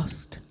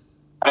masked.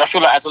 And I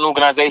feel like as an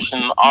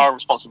organisation, our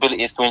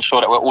responsibility is to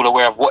ensure that we're all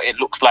aware of what it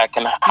looks like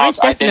and how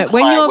to identify.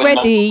 When you're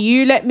ready,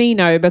 you let me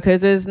know,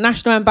 because as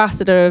National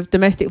Ambassador of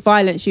Domestic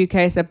Violence UK,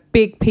 it's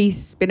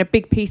been a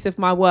big piece of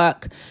my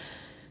work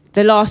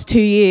the last 2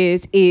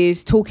 years,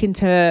 is talking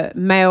to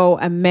male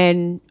and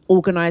men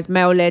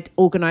male-led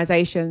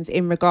organisations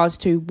in regards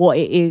to what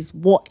it is,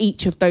 what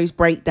each of those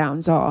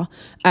breakdowns are,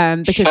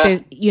 because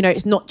there's, you know,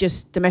 it's not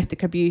just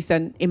domestic abuse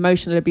and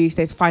emotional abuse.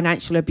 There's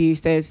financial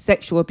abuse, there's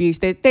sexual abuse,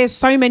 there's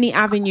so many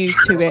avenues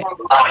to it.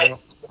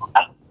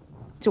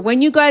 So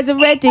when you guys are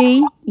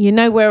ready, you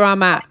know where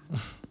I'm at.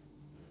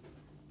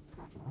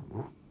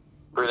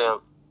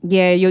 Brilliant.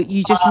 Yeah,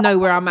 you just know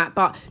where I'm at.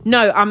 But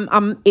no,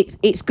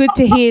 it's good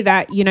to hear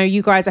that, you know,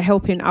 you guys are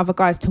helping other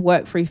guys to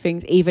work through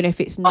things, even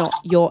if it's not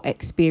your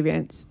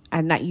experience,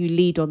 and that you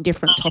lead on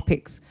different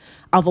topics.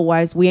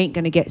 Otherwise, we ain't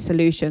going to get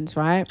solutions,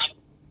 right?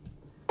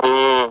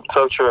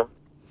 So true.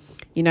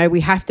 You know,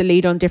 we have to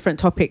lead on different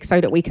topics so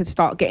that we can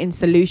start getting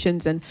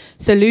solutions. And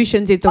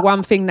solutions is the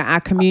one thing that our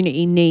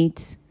community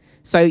needs.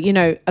 So, you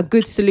know, a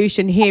good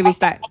solution here is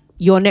that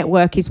your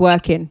network is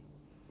working.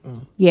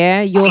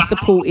 Yeah, your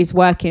support is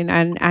working,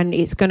 and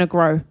it's going to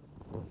grow.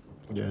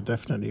 Yeah,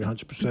 definitely,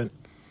 100%.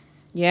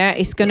 Yeah,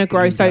 it's going to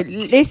grow. So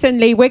listen,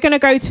 Lee, we're going to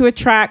go to a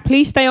track.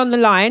 Please stay on the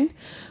line.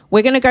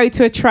 We're going to go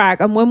to a track,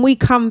 and when we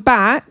come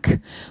back,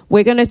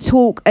 we're going to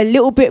talk a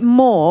little bit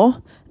more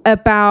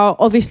about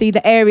obviously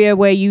the area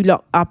where you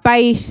lot are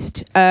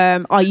based.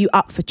 Are you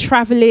up for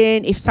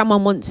traveling? If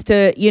someone wants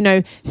to, you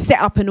know, set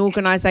up an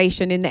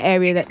organisation in the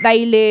area that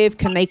they live,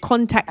 can they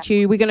contact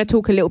you? We're going to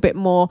talk a little bit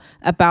more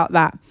about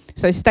that.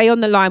 So stay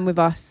on the line with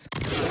us.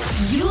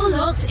 You're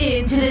locked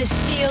into the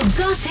Steele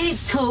Got It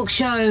talk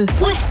show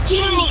with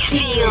Jenni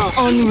Steele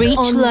on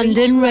Reach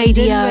London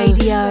Radio.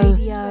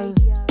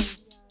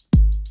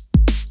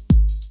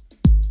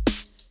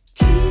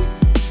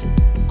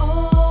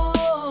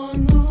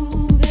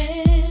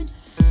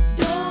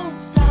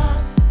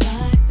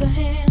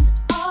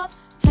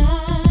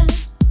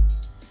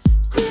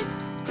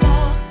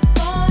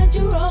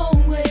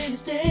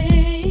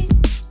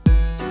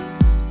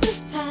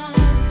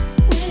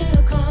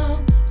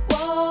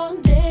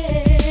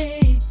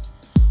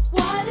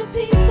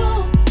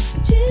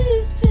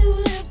 Choose to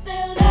live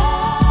their lives.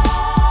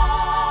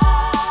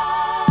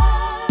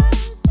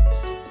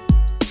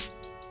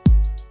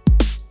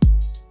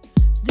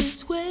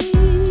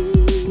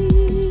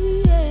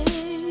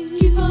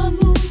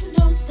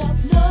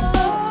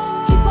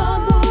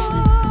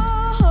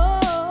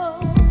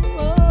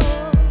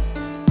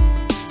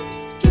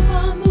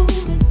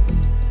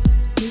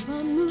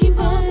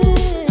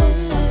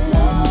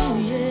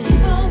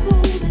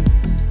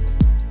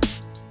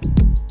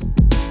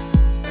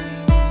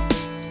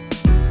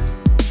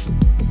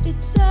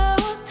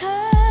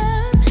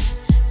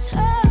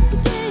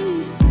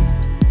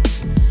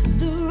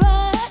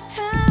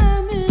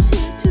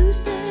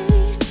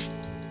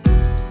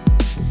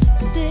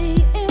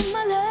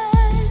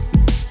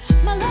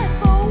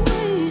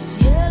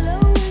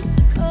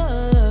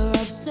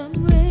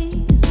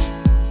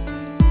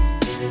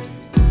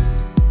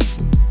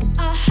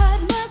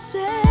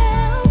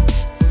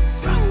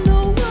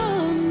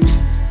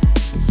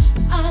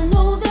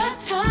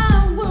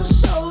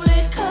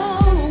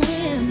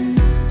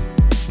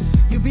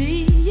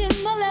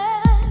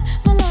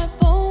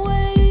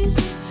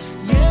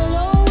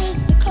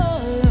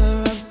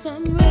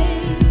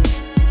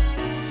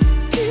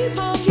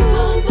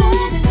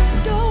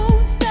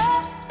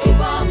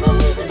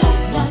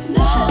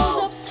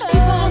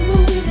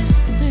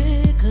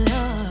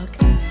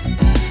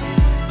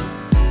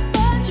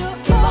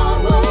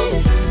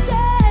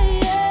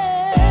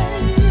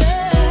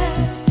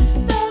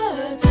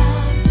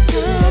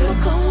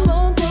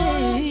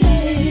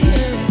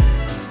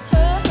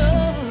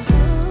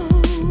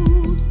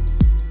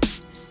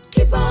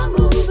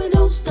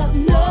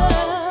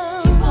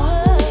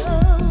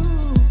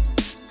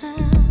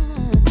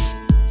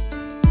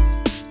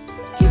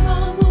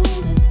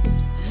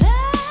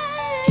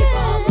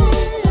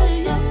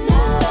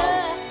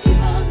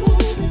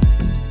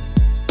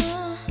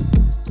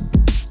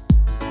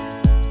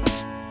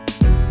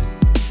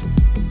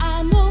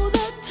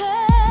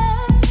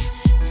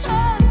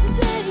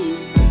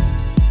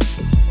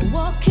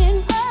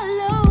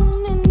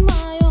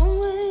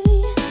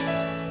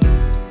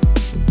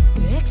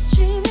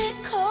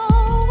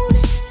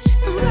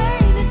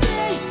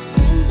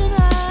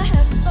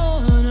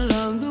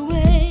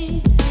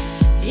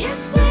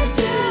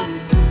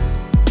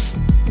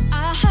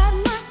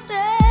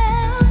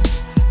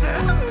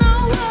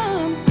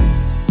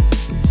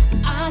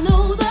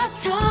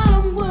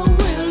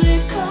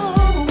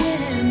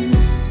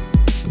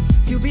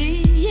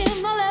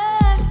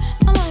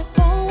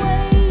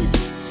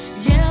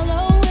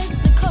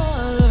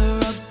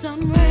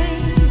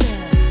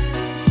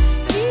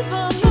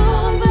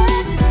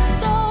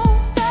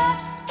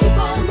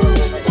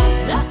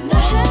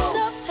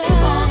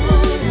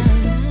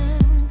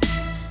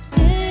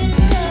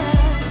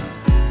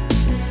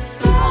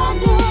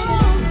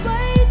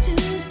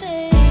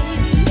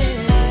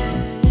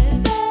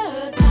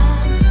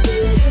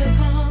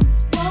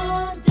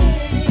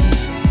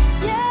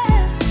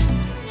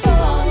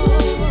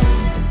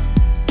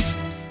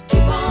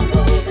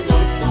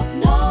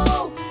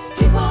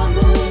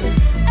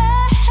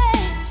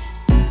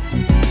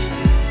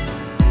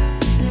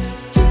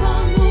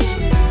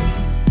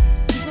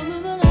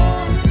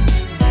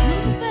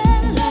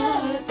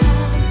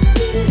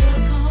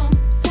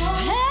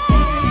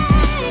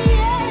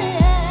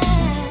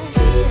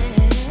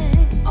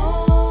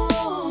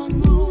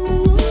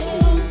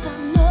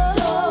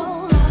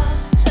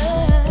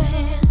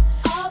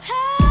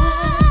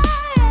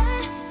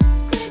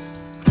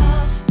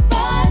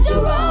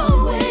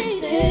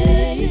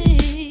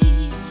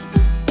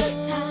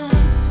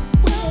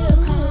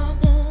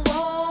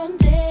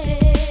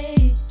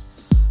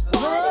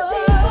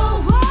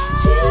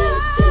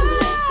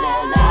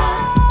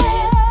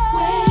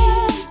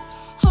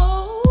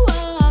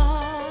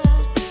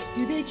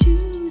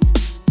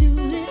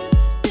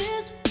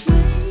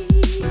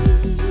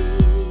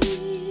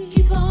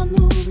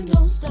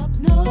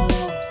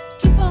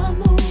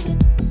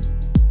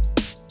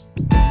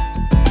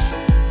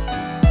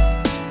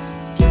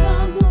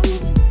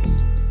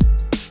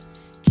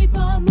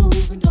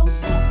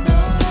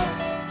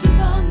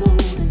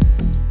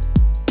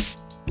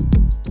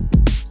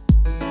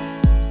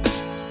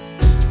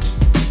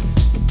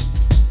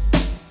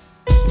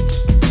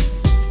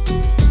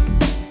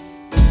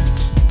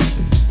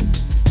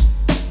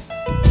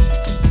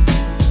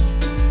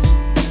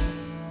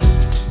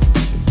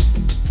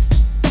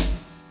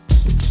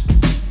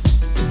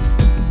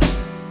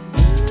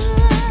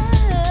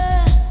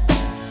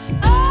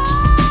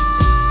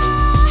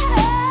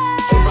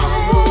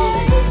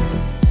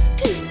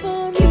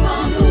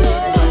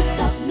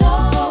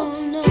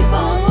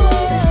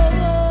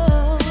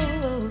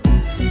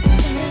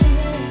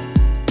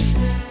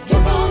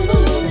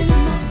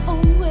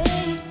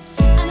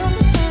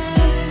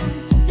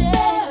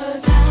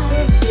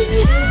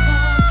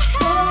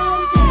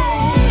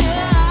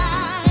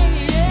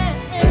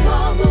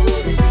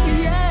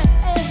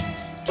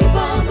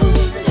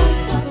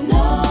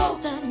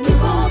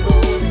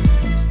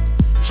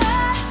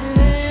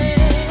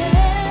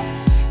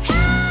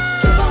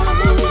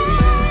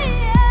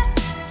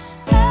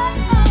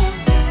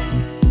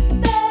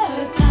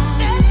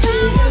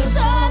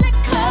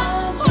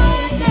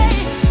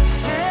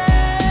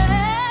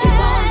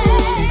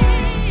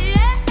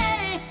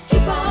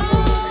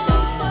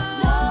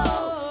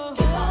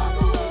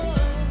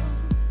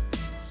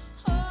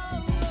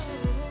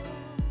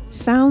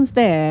 sounds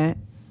there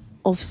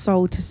of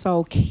Soul to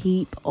Soul,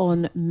 Keep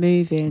On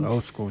Moving.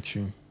 Old school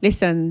tune.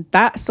 Listen,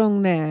 that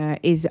song there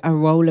is a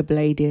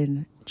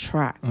rollerblading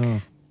track.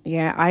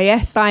 Yeah, I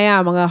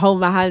am. I'm going to hold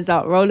my hands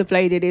up.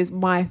 Rollerblading is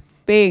my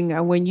thing.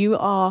 And when you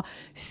are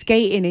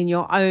skating in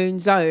your own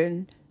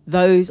zone,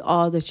 those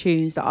are the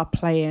tunes that are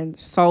playing.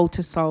 Soul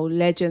to Soul,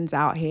 legends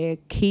out here.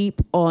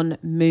 Keep on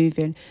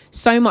moving.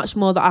 So much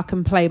more that I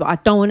can play, but I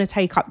don't want to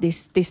take up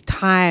this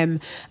time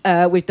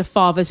with the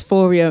Fathers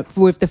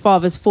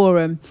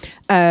Forum,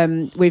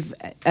 with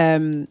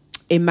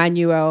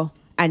Emmanuel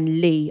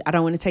and Lee. I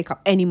don't want to take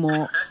up any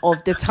more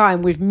of the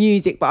time with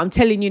music, but I'm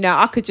telling you now,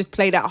 I could just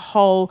play that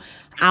whole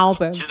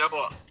album. Do you know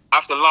what? I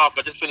have to laugh.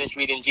 I just finished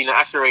reading Gina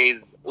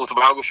Asheray's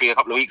autobiography a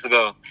couple of weeks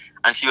ago,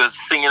 and she was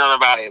singing on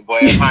about it, boy,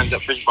 at times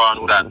at Fridge Bar and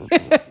all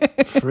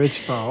that.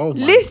 Fridge Bar, oh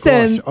my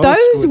listen, gosh.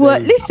 those were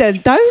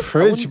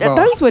Fridge Bar.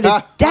 those were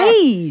the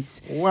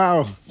days.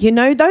 Wow. You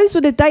know, those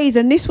were the days,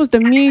 and this was the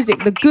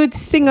music, the good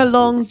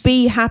sing-along,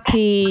 be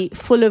happy,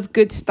 full of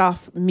good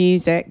stuff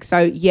music.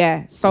 So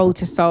yeah, Soul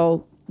to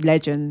Soul,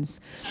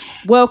 legends.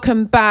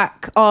 Welcome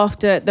back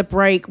after the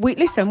break. We're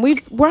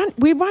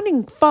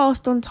running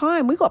fast on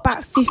time. We've got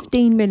about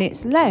 15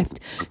 minutes left,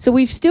 so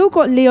we've still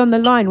got Lee on the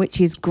line, which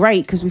is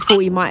great because we thought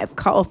he might have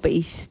cut off, but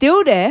he's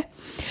still there.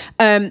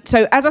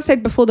 So as I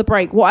said before the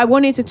break, what I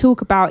wanted to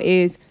talk about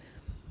is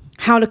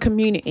how the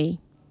community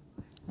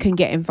can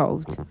get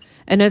involved.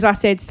 And as I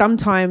said,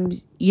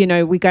 sometimes, you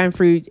know, we're going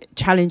through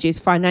challenges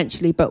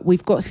financially, but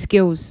we've got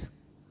skills.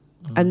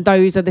 And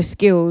those are the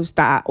skills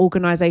that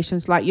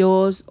organisations like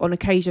yours, on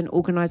occasion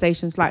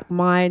organisations like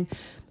mine,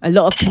 a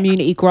lot of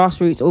community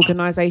grassroots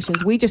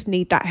organisations, we just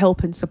need that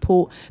help and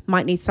support,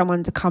 might need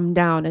someone to come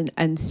down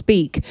and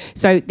speak.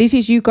 So this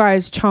is you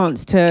guys'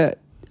 chance to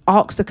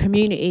ask the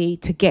community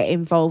to get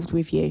involved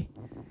with you.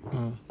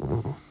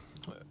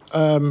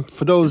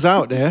 For those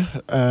out there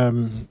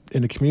in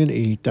the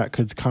community that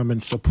could come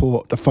and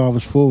support the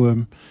Fathers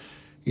Forum,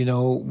 you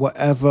know,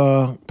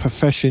 whatever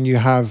profession you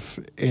have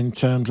in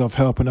terms of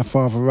helping a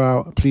father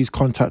out, please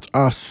contact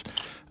us.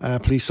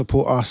 Please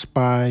support us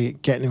by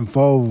getting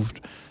involved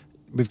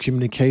with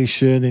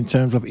communication in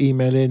terms of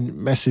emailing,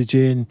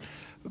 messaging,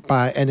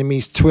 by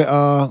enemies,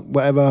 Twitter,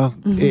 whatever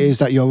it is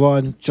that you're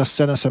on. Just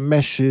send us a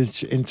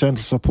message in terms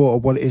of support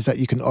of what it is that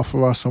you can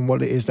offer us and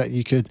what it is that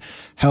you could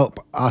help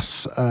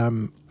us,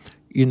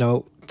 you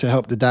know, to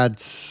help the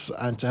dads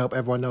and to help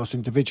everyone else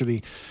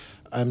individually.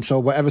 So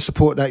whatever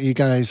support that you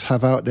guys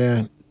have out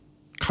there,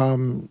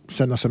 come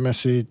send us a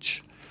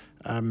message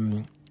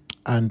and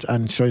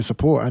show your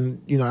support.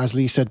 And, you know, as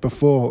Lee said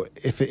before,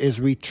 if it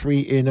is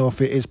retweeting or if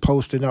it is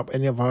posting up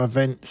any of our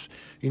events,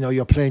 you know,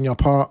 you're playing your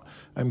part,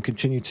 and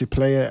continue to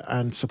play it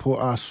and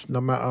support us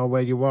no matter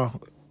where you are.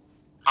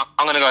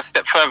 I'm going to go a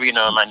step further, you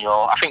know,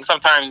 Emmanuel. I think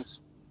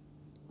sometimes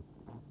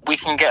we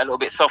can get a little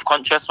bit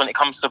self-conscious when it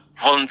comes to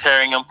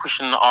volunteering and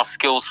pushing our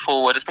skills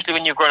forward, especially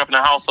when you've grown up in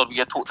a household where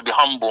you're taught to be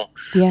humble.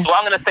 Yeah. So what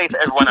I'm going to say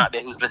to everyone out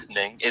there who's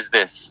listening is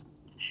this.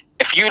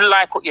 If you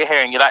like what you're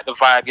hearing, you like the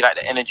vibe, you like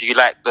the energy, you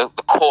like the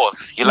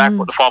cause, you like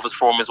what the Fathers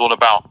Forum is all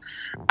about,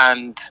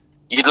 and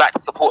you'd like to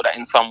support that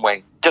in some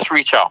way, just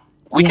reach out.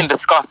 We can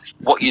discuss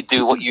what you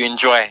do, what you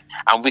enjoy,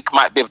 and we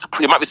might be able to.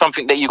 It might be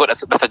something that you got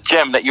that's a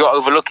gem that you're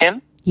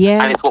overlooking.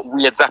 Yeah. And it's what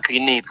we exactly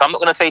need. So I'm not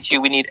going to say to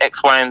you we need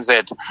X, Y, and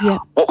Z. Yeah.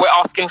 What we're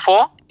asking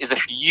for is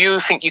if you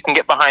think you can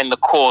get behind the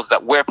cause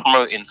that we're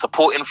promoting,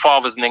 supporting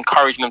fathers and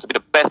encouraging them to be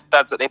the best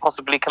dads that they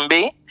possibly can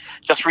be,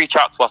 just reach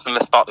out to us and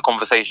let's start the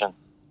conversation.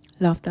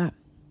 Love that.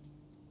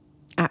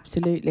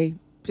 Absolutely.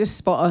 Just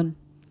spot on.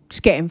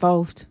 Just get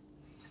involved.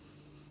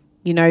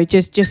 You know,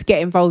 just get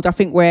involved. I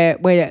think we're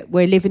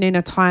living in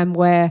a time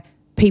where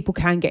people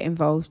can get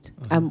involved,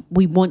 and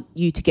we want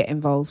you to get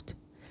involved.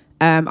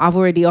 I've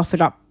already offered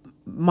up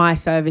my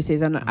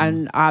services,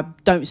 and I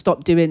don't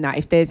stop doing that.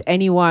 If there's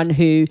anyone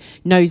who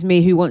knows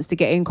me who wants to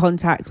get in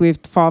contact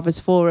with Fathers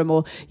Forum,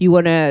 or you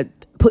want to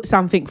put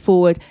something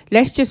forward,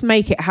 let's just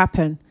make it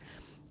happen.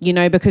 You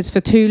know, because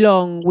for too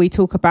long we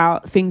talk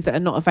about things that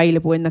are not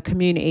available in the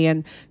community,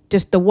 and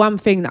just the one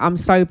thing that I'm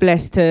so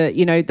blessed to,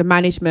 you know, the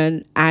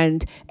management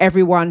and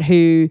everyone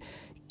who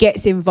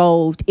gets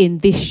involved in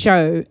this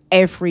show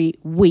every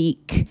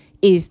week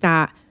is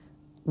that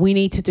we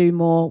need to do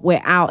more.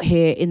 We're out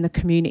here in the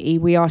community.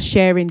 We are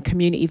sharing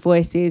community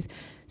voices.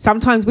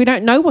 Sometimes we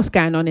don't know what's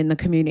going on in the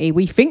community.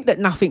 We think that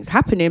nothing's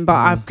happening, but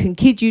I can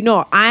kid you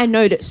not, I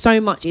know that so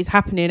much is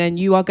happening, and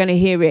you are going to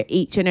hear it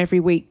each and every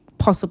week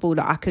possible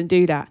that I can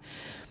do that.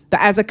 But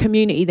as a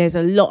community, there's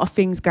a lot of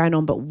things going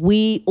on, but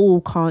we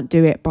all can't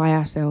do it by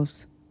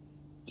ourselves.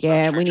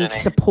 Yeah, we need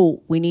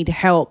support. We need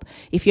help.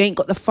 If you ain't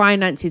got the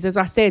finances, as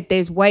I said,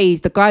 there's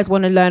ways. The guys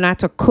want to learn how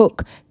to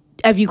cook.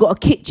 Have you got a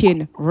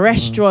kitchen,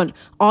 restaurant?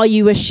 Are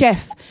you a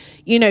chef?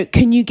 You know,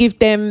 can you give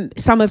them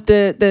some of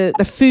the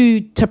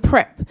food to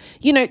prep?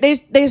 You know,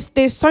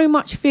 there's so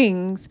much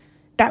things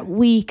that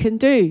we can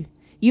do.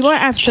 You might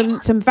have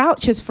some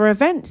vouchers for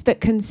events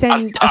that can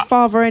send a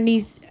father and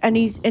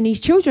his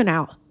children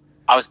out.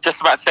 I was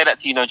just about to say that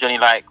to you, Jenny.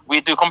 Like,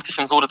 we do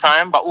competitions all the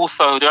time, but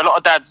also there are a lot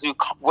of dads who.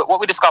 What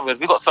we discovered,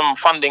 we got some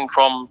funding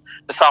from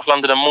the South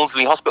London and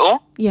Maudsley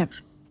Hospital. Yeah.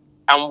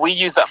 And we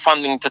use that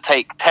funding to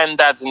take 10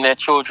 dads and their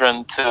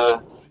children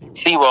to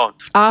SeaWorld.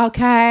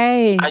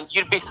 Okay. And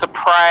you'd be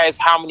surprised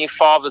how many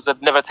fathers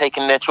have never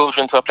taken their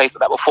children to a place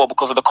like that before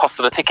because of the cost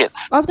of the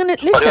tickets. I was going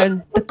to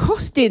listen. The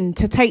costing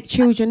to take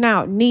children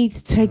out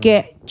needs to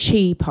get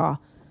cheaper.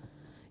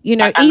 You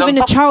know, And even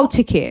the child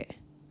ticket.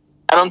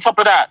 And on top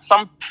of that,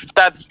 some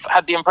dads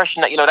had the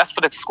impression that, that's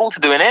for the school to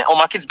do, innit? Or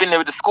my kid's been there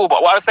with the school.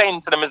 But what I was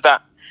saying to them is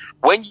that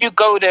when you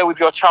go there with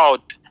your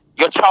child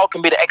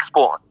can be the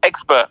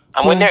expert.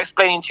 And when they're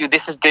explaining to you,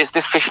 this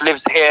fish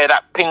lives here,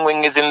 that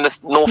penguin is in the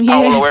North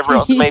Pole or wherever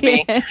else it may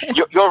be,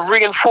 you're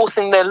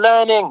reinforcing their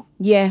learning.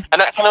 Yeah.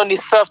 And that can only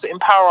serve to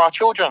empower our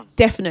children.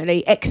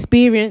 Definitely.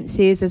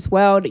 Experiences as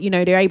well, that,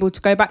 they're able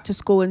to go back to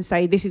school and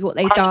say, this is what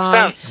they've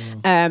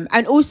 100%. done.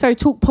 And also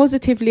talk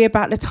positively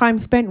about the time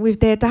spent with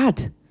their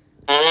dad.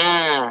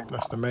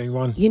 That's the main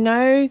one.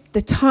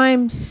 The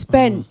time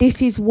spent,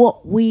 this is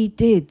what we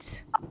did.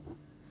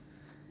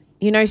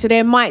 So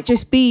there might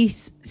just be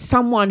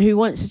someone who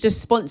wants to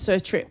just sponsor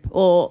a trip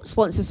or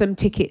sponsor some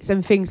tickets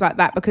and things like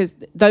that, because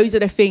those are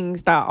the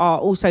things that are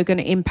also going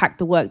to impact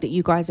the work that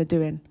you guys are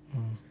doing.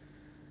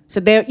 So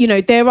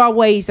there are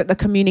ways that the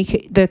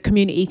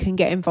community can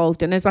get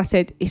involved, and as I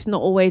said, it's not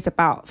always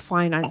about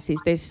finances.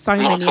 There's so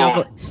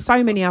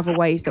many other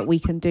ways that we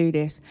can do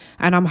this,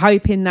 and I'm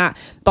hoping that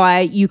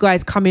by you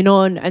guys coming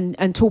on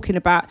and talking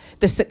about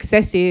the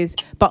successes,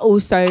 but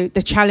also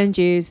the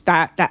challenges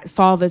that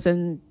fathers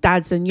and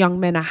dads and young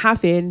men are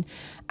having,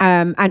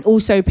 and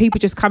also people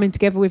just coming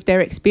together with their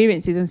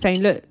experiences and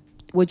saying, look,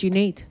 what do you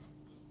need?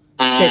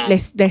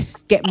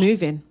 Let's get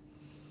moving.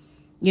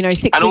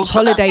 6 weeks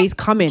holiday is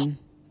coming.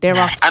 There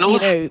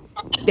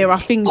are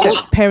things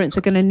that parents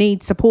are going to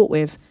need support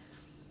with.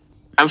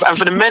 And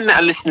for the men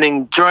that are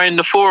listening, join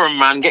the forum,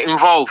 man. Get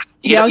involved.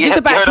 I was just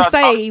about to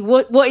say,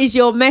 what is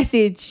your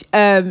message,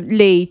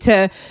 Lee,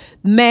 to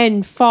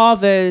men,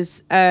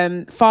 fathers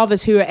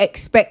who are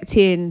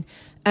expecting?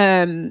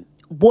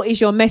 What is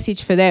your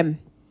message for them?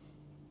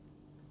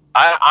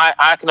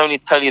 I can only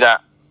tell you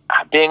that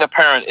being a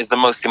parent is the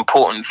most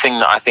important thing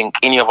that I think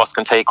any of us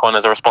can take on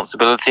as a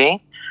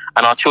responsibility.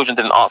 And our children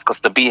didn't ask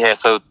us to be here.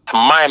 So to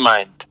my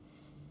mind,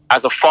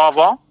 as a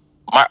father,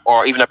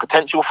 or even a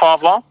potential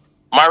father,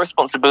 my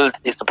responsibility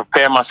is to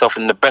prepare myself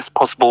in the best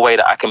possible way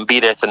that I can be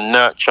there to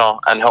nurture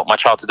and help my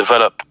child to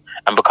develop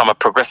and become a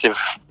progressive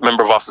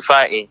member of our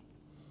society.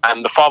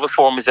 And the Fathers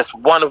Forum is just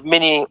one of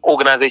many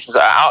organizations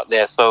that are out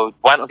there. So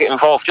why not get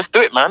involved? Just do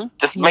it, man.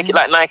 Just make it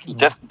like Nike.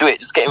 Just do it.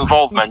 Just get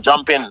involved, man.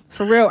 Jump in.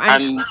 For real.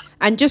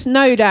 And just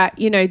know that,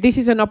 this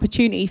is an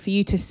opportunity for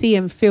you to see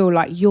and feel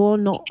like you're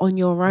not on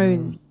your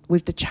own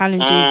with the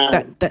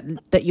challenges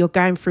that you're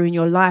going through in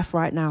your life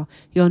right now.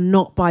 You're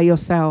not by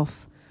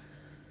yourself.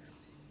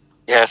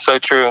 Yeah, so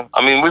true.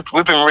 I mean,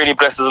 we've been really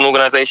blessed as an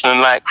organisation,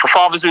 and like for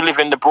fathers who live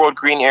in the Broad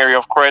Green area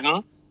of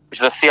Croydon, which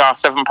is a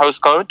CR7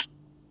 postcode,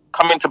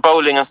 coming to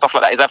bowling and stuff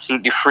like that is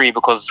absolutely free,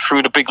 because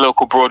through the big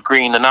local Broad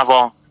Green,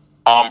 another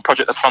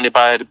project that's funded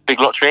by the Big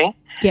Lottery,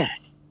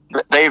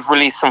 they've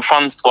released some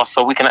funds to us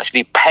so we can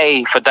actually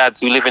pay for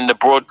dads who live in the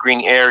Broad Green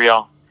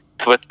area,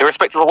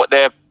 irrespective of what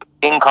their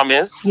income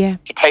is, to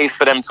pay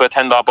for them to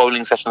attend our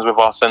bowling sessions with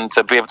us and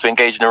to be able to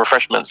engage in the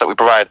refreshments that we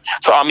provide.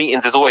 So our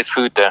meetings, there's always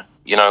food there.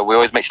 We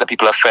always make sure that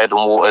people are fed and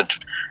watered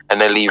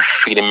and they leave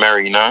feeling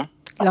merry,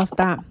 Love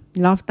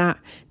that.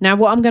 Now,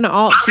 what I'm going to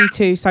ask you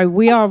to, so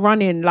we are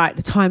running, like,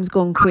 the time's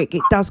gone quick.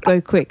 It does go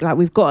quick. Like,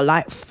 we've got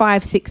like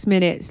 5-6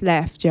 minutes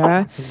left,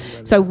 yeah?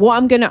 So what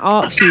I'm going to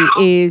ask you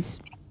is,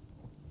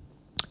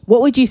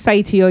 what would you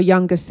say to your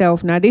younger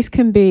self? Now, this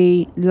can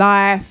be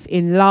life,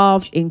 in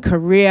love, in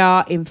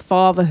career, in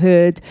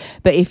fatherhood.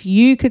 But if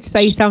you could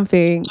say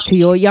something to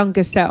your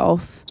younger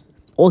self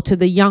or to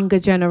the younger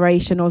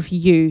generation of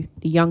you,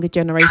 the younger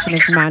generation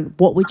of man,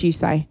 what would you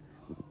say?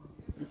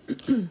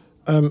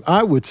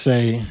 I would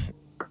say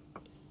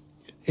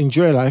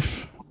enjoy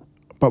life,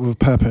 but with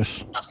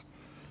purpose.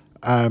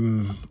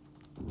 That's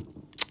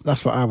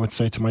what I would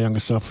say to my younger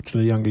self, to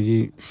the younger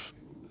youths.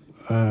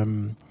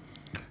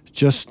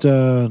 Just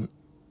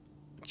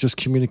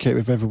communicate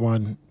with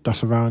everyone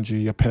that's around you,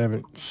 your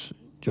parents,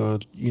 your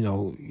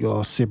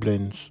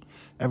siblings,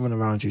 everyone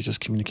around you. Just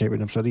communicate with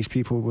them so these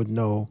people would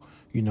know,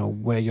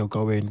 where you're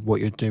going, what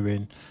you're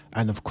doing,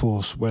 and of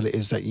course, what it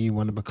is that you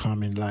want to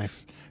become in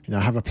life.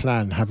 Have a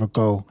plan, have a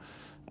goal,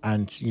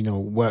 and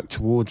work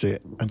towards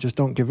it, and just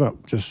don't give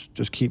up.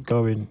 Just keep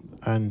going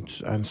and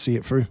see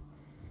it through.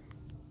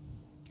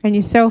 And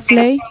yourself,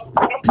 Lee?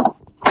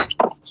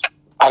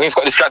 I just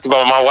got distracted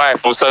by my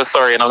wife. I'm so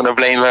sorry, and I'm going to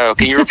blame her.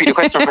 Can you repeat the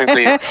question for me,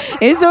 please?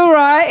 It's all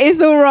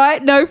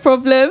right. No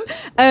problem.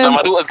 No,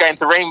 my daughter's going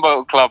to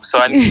Rainbow Club, so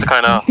I need to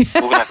kind of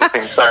organise the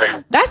thing.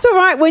 Sorry. That's all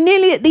right. We're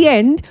nearly at the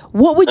end.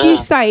 What would you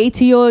say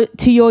to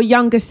your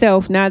younger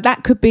self? Now,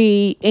 that could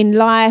be in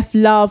life,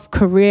 love,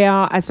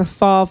 career, as a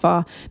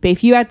father. But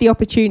if you had the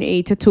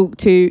opportunity to talk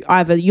to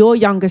either your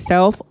younger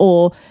self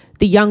or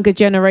the younger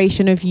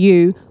generation of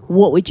you,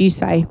 what would you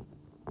say?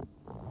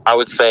 I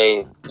would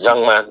say,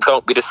 young man,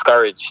 don't be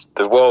discouraged.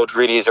 The world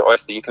really is your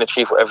oyster. You can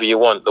achieve whatever you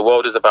want. The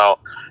world is about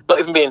not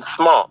even being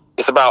smart.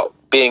 It's about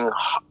being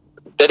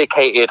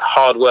dedicated,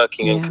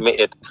 hardworking, and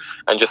committed,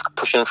 and just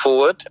pushing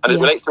forward. And it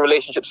relates to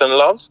relationships and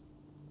love.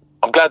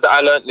 I'm glad that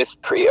I learned this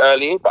pretty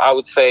early, but I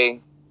would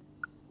say,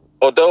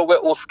 although we're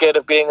all scared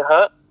of being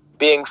hurt,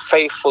 being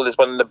faithful is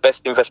one of the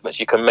best investments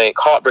you can make.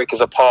 Heartbreak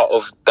is a part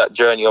of that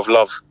journey of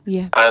love.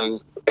 Yeah.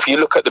 And if you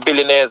look at the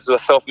billionaires who are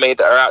self-made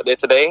that are out there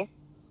today,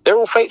 they're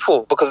all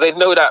faithful because they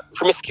know that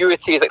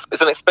promiscuity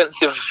is an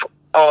expensive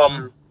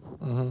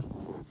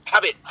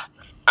habit.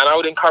 And I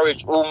would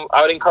encourage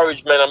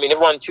men. I mean,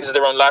 everyone chooses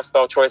their own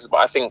lifestyle choices, but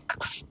I think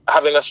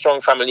having a strong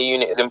family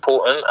unit is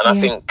important. And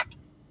I think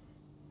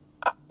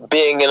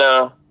being in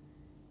a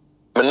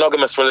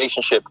monogamous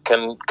relationship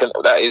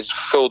that is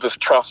filled with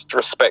trust,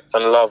 respect,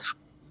 and love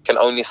can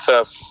only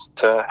serve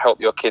to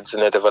help your kids in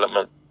their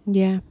development.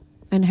 Yeah,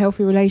 and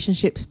healthy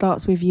relationship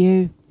starts with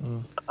you.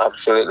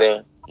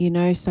 Absolutely. You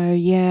know, so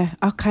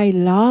okay,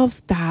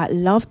 love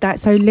that.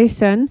 So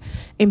listen,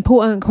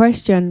 important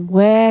question: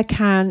 where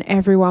can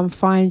everyone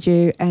find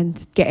you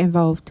and get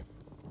involved?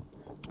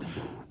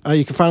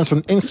 You can find us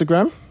on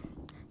Instagram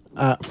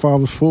at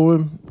Fathers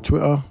Forum,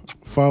 Twitter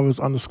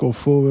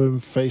Fathers_Forum,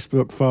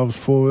 Facebook Fathers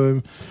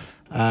Forum.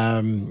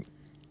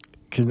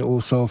 Can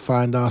also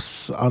find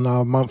us on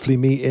our monthly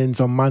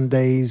meetings on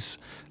Mondays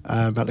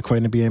at the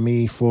Croydon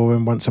BME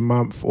Forum once a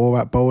month, or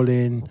at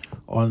bowling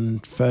on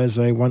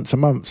Thursday once a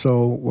month.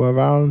 So we're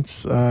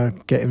around,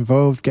 get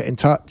involved, get in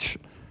touch,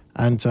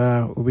 and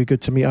it'll be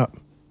good to meet up.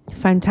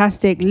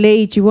 Fantastic.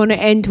 Lee, do you want to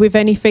end with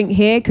anything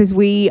here? Because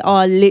we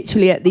are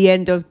literally at the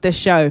end of the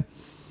show.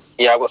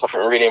 Yeah, I've got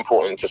something really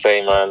important to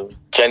say, man.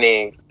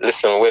 Jenni,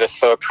 listen, we're just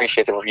so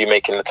appreciative of you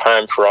making the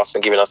time for us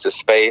and giving us this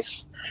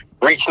space.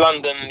 Reach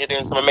London, you're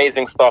doing some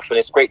amazing stuff, and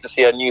it's great to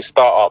see a new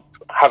startup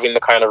having the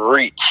kind of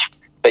reach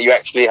that you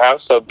actually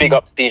have. So big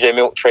up to DJ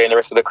Milk Tray and the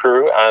rest of the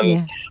crew.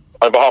 And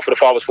on behalf of the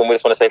Fathers Forum, we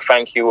just want to say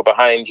thank you. We're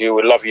behind you.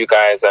 We love you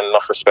guys, and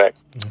enough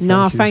respect.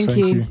 Thank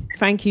you.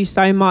 Thank you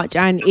so much.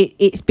 And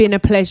it's been a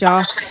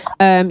pleasure.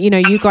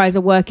 You guys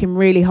are working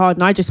really hard,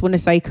 and I just want to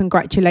say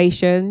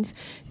congratulations.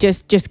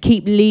 Just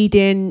keep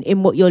leading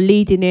in what you're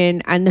leading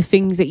in, and the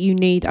things that you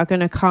need are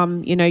going to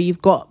come. You know,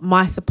 you've got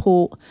my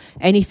support.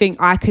 Anything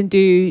I can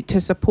do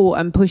to support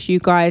and push you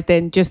guys,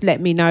 then just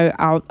let me know.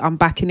 I'm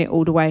backing it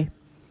all the way.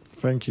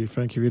 Thank you.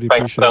 Really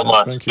appreciate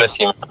it. Thank you. Bless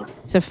you.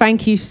 So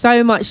thank you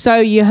so much. So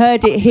you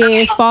heard it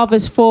here.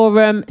 Fathers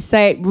Forum,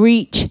 say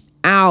reach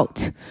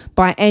out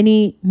by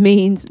any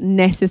means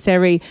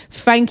necessary.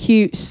 Thank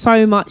you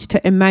so much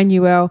to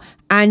Emmanuel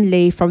and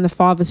Lee from the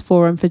Fathers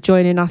Forum for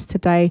joining us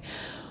today.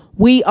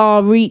 We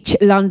are Reach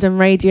London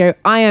Radio.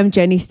 I am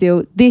Jenni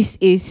Steele. This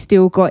is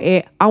Still Got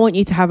It. I want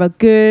you to have a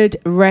good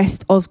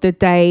rest of the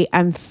day,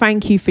 and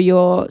thank you for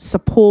your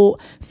support.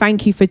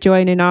 Thank you for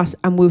joining us,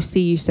 and we'll see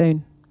you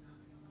soon.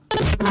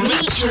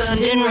 Reach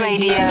London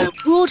Radio,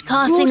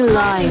 broadcasting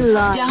live.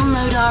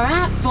 Download our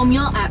app from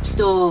your app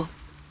store.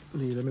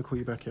 Lee, let me call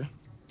you back here.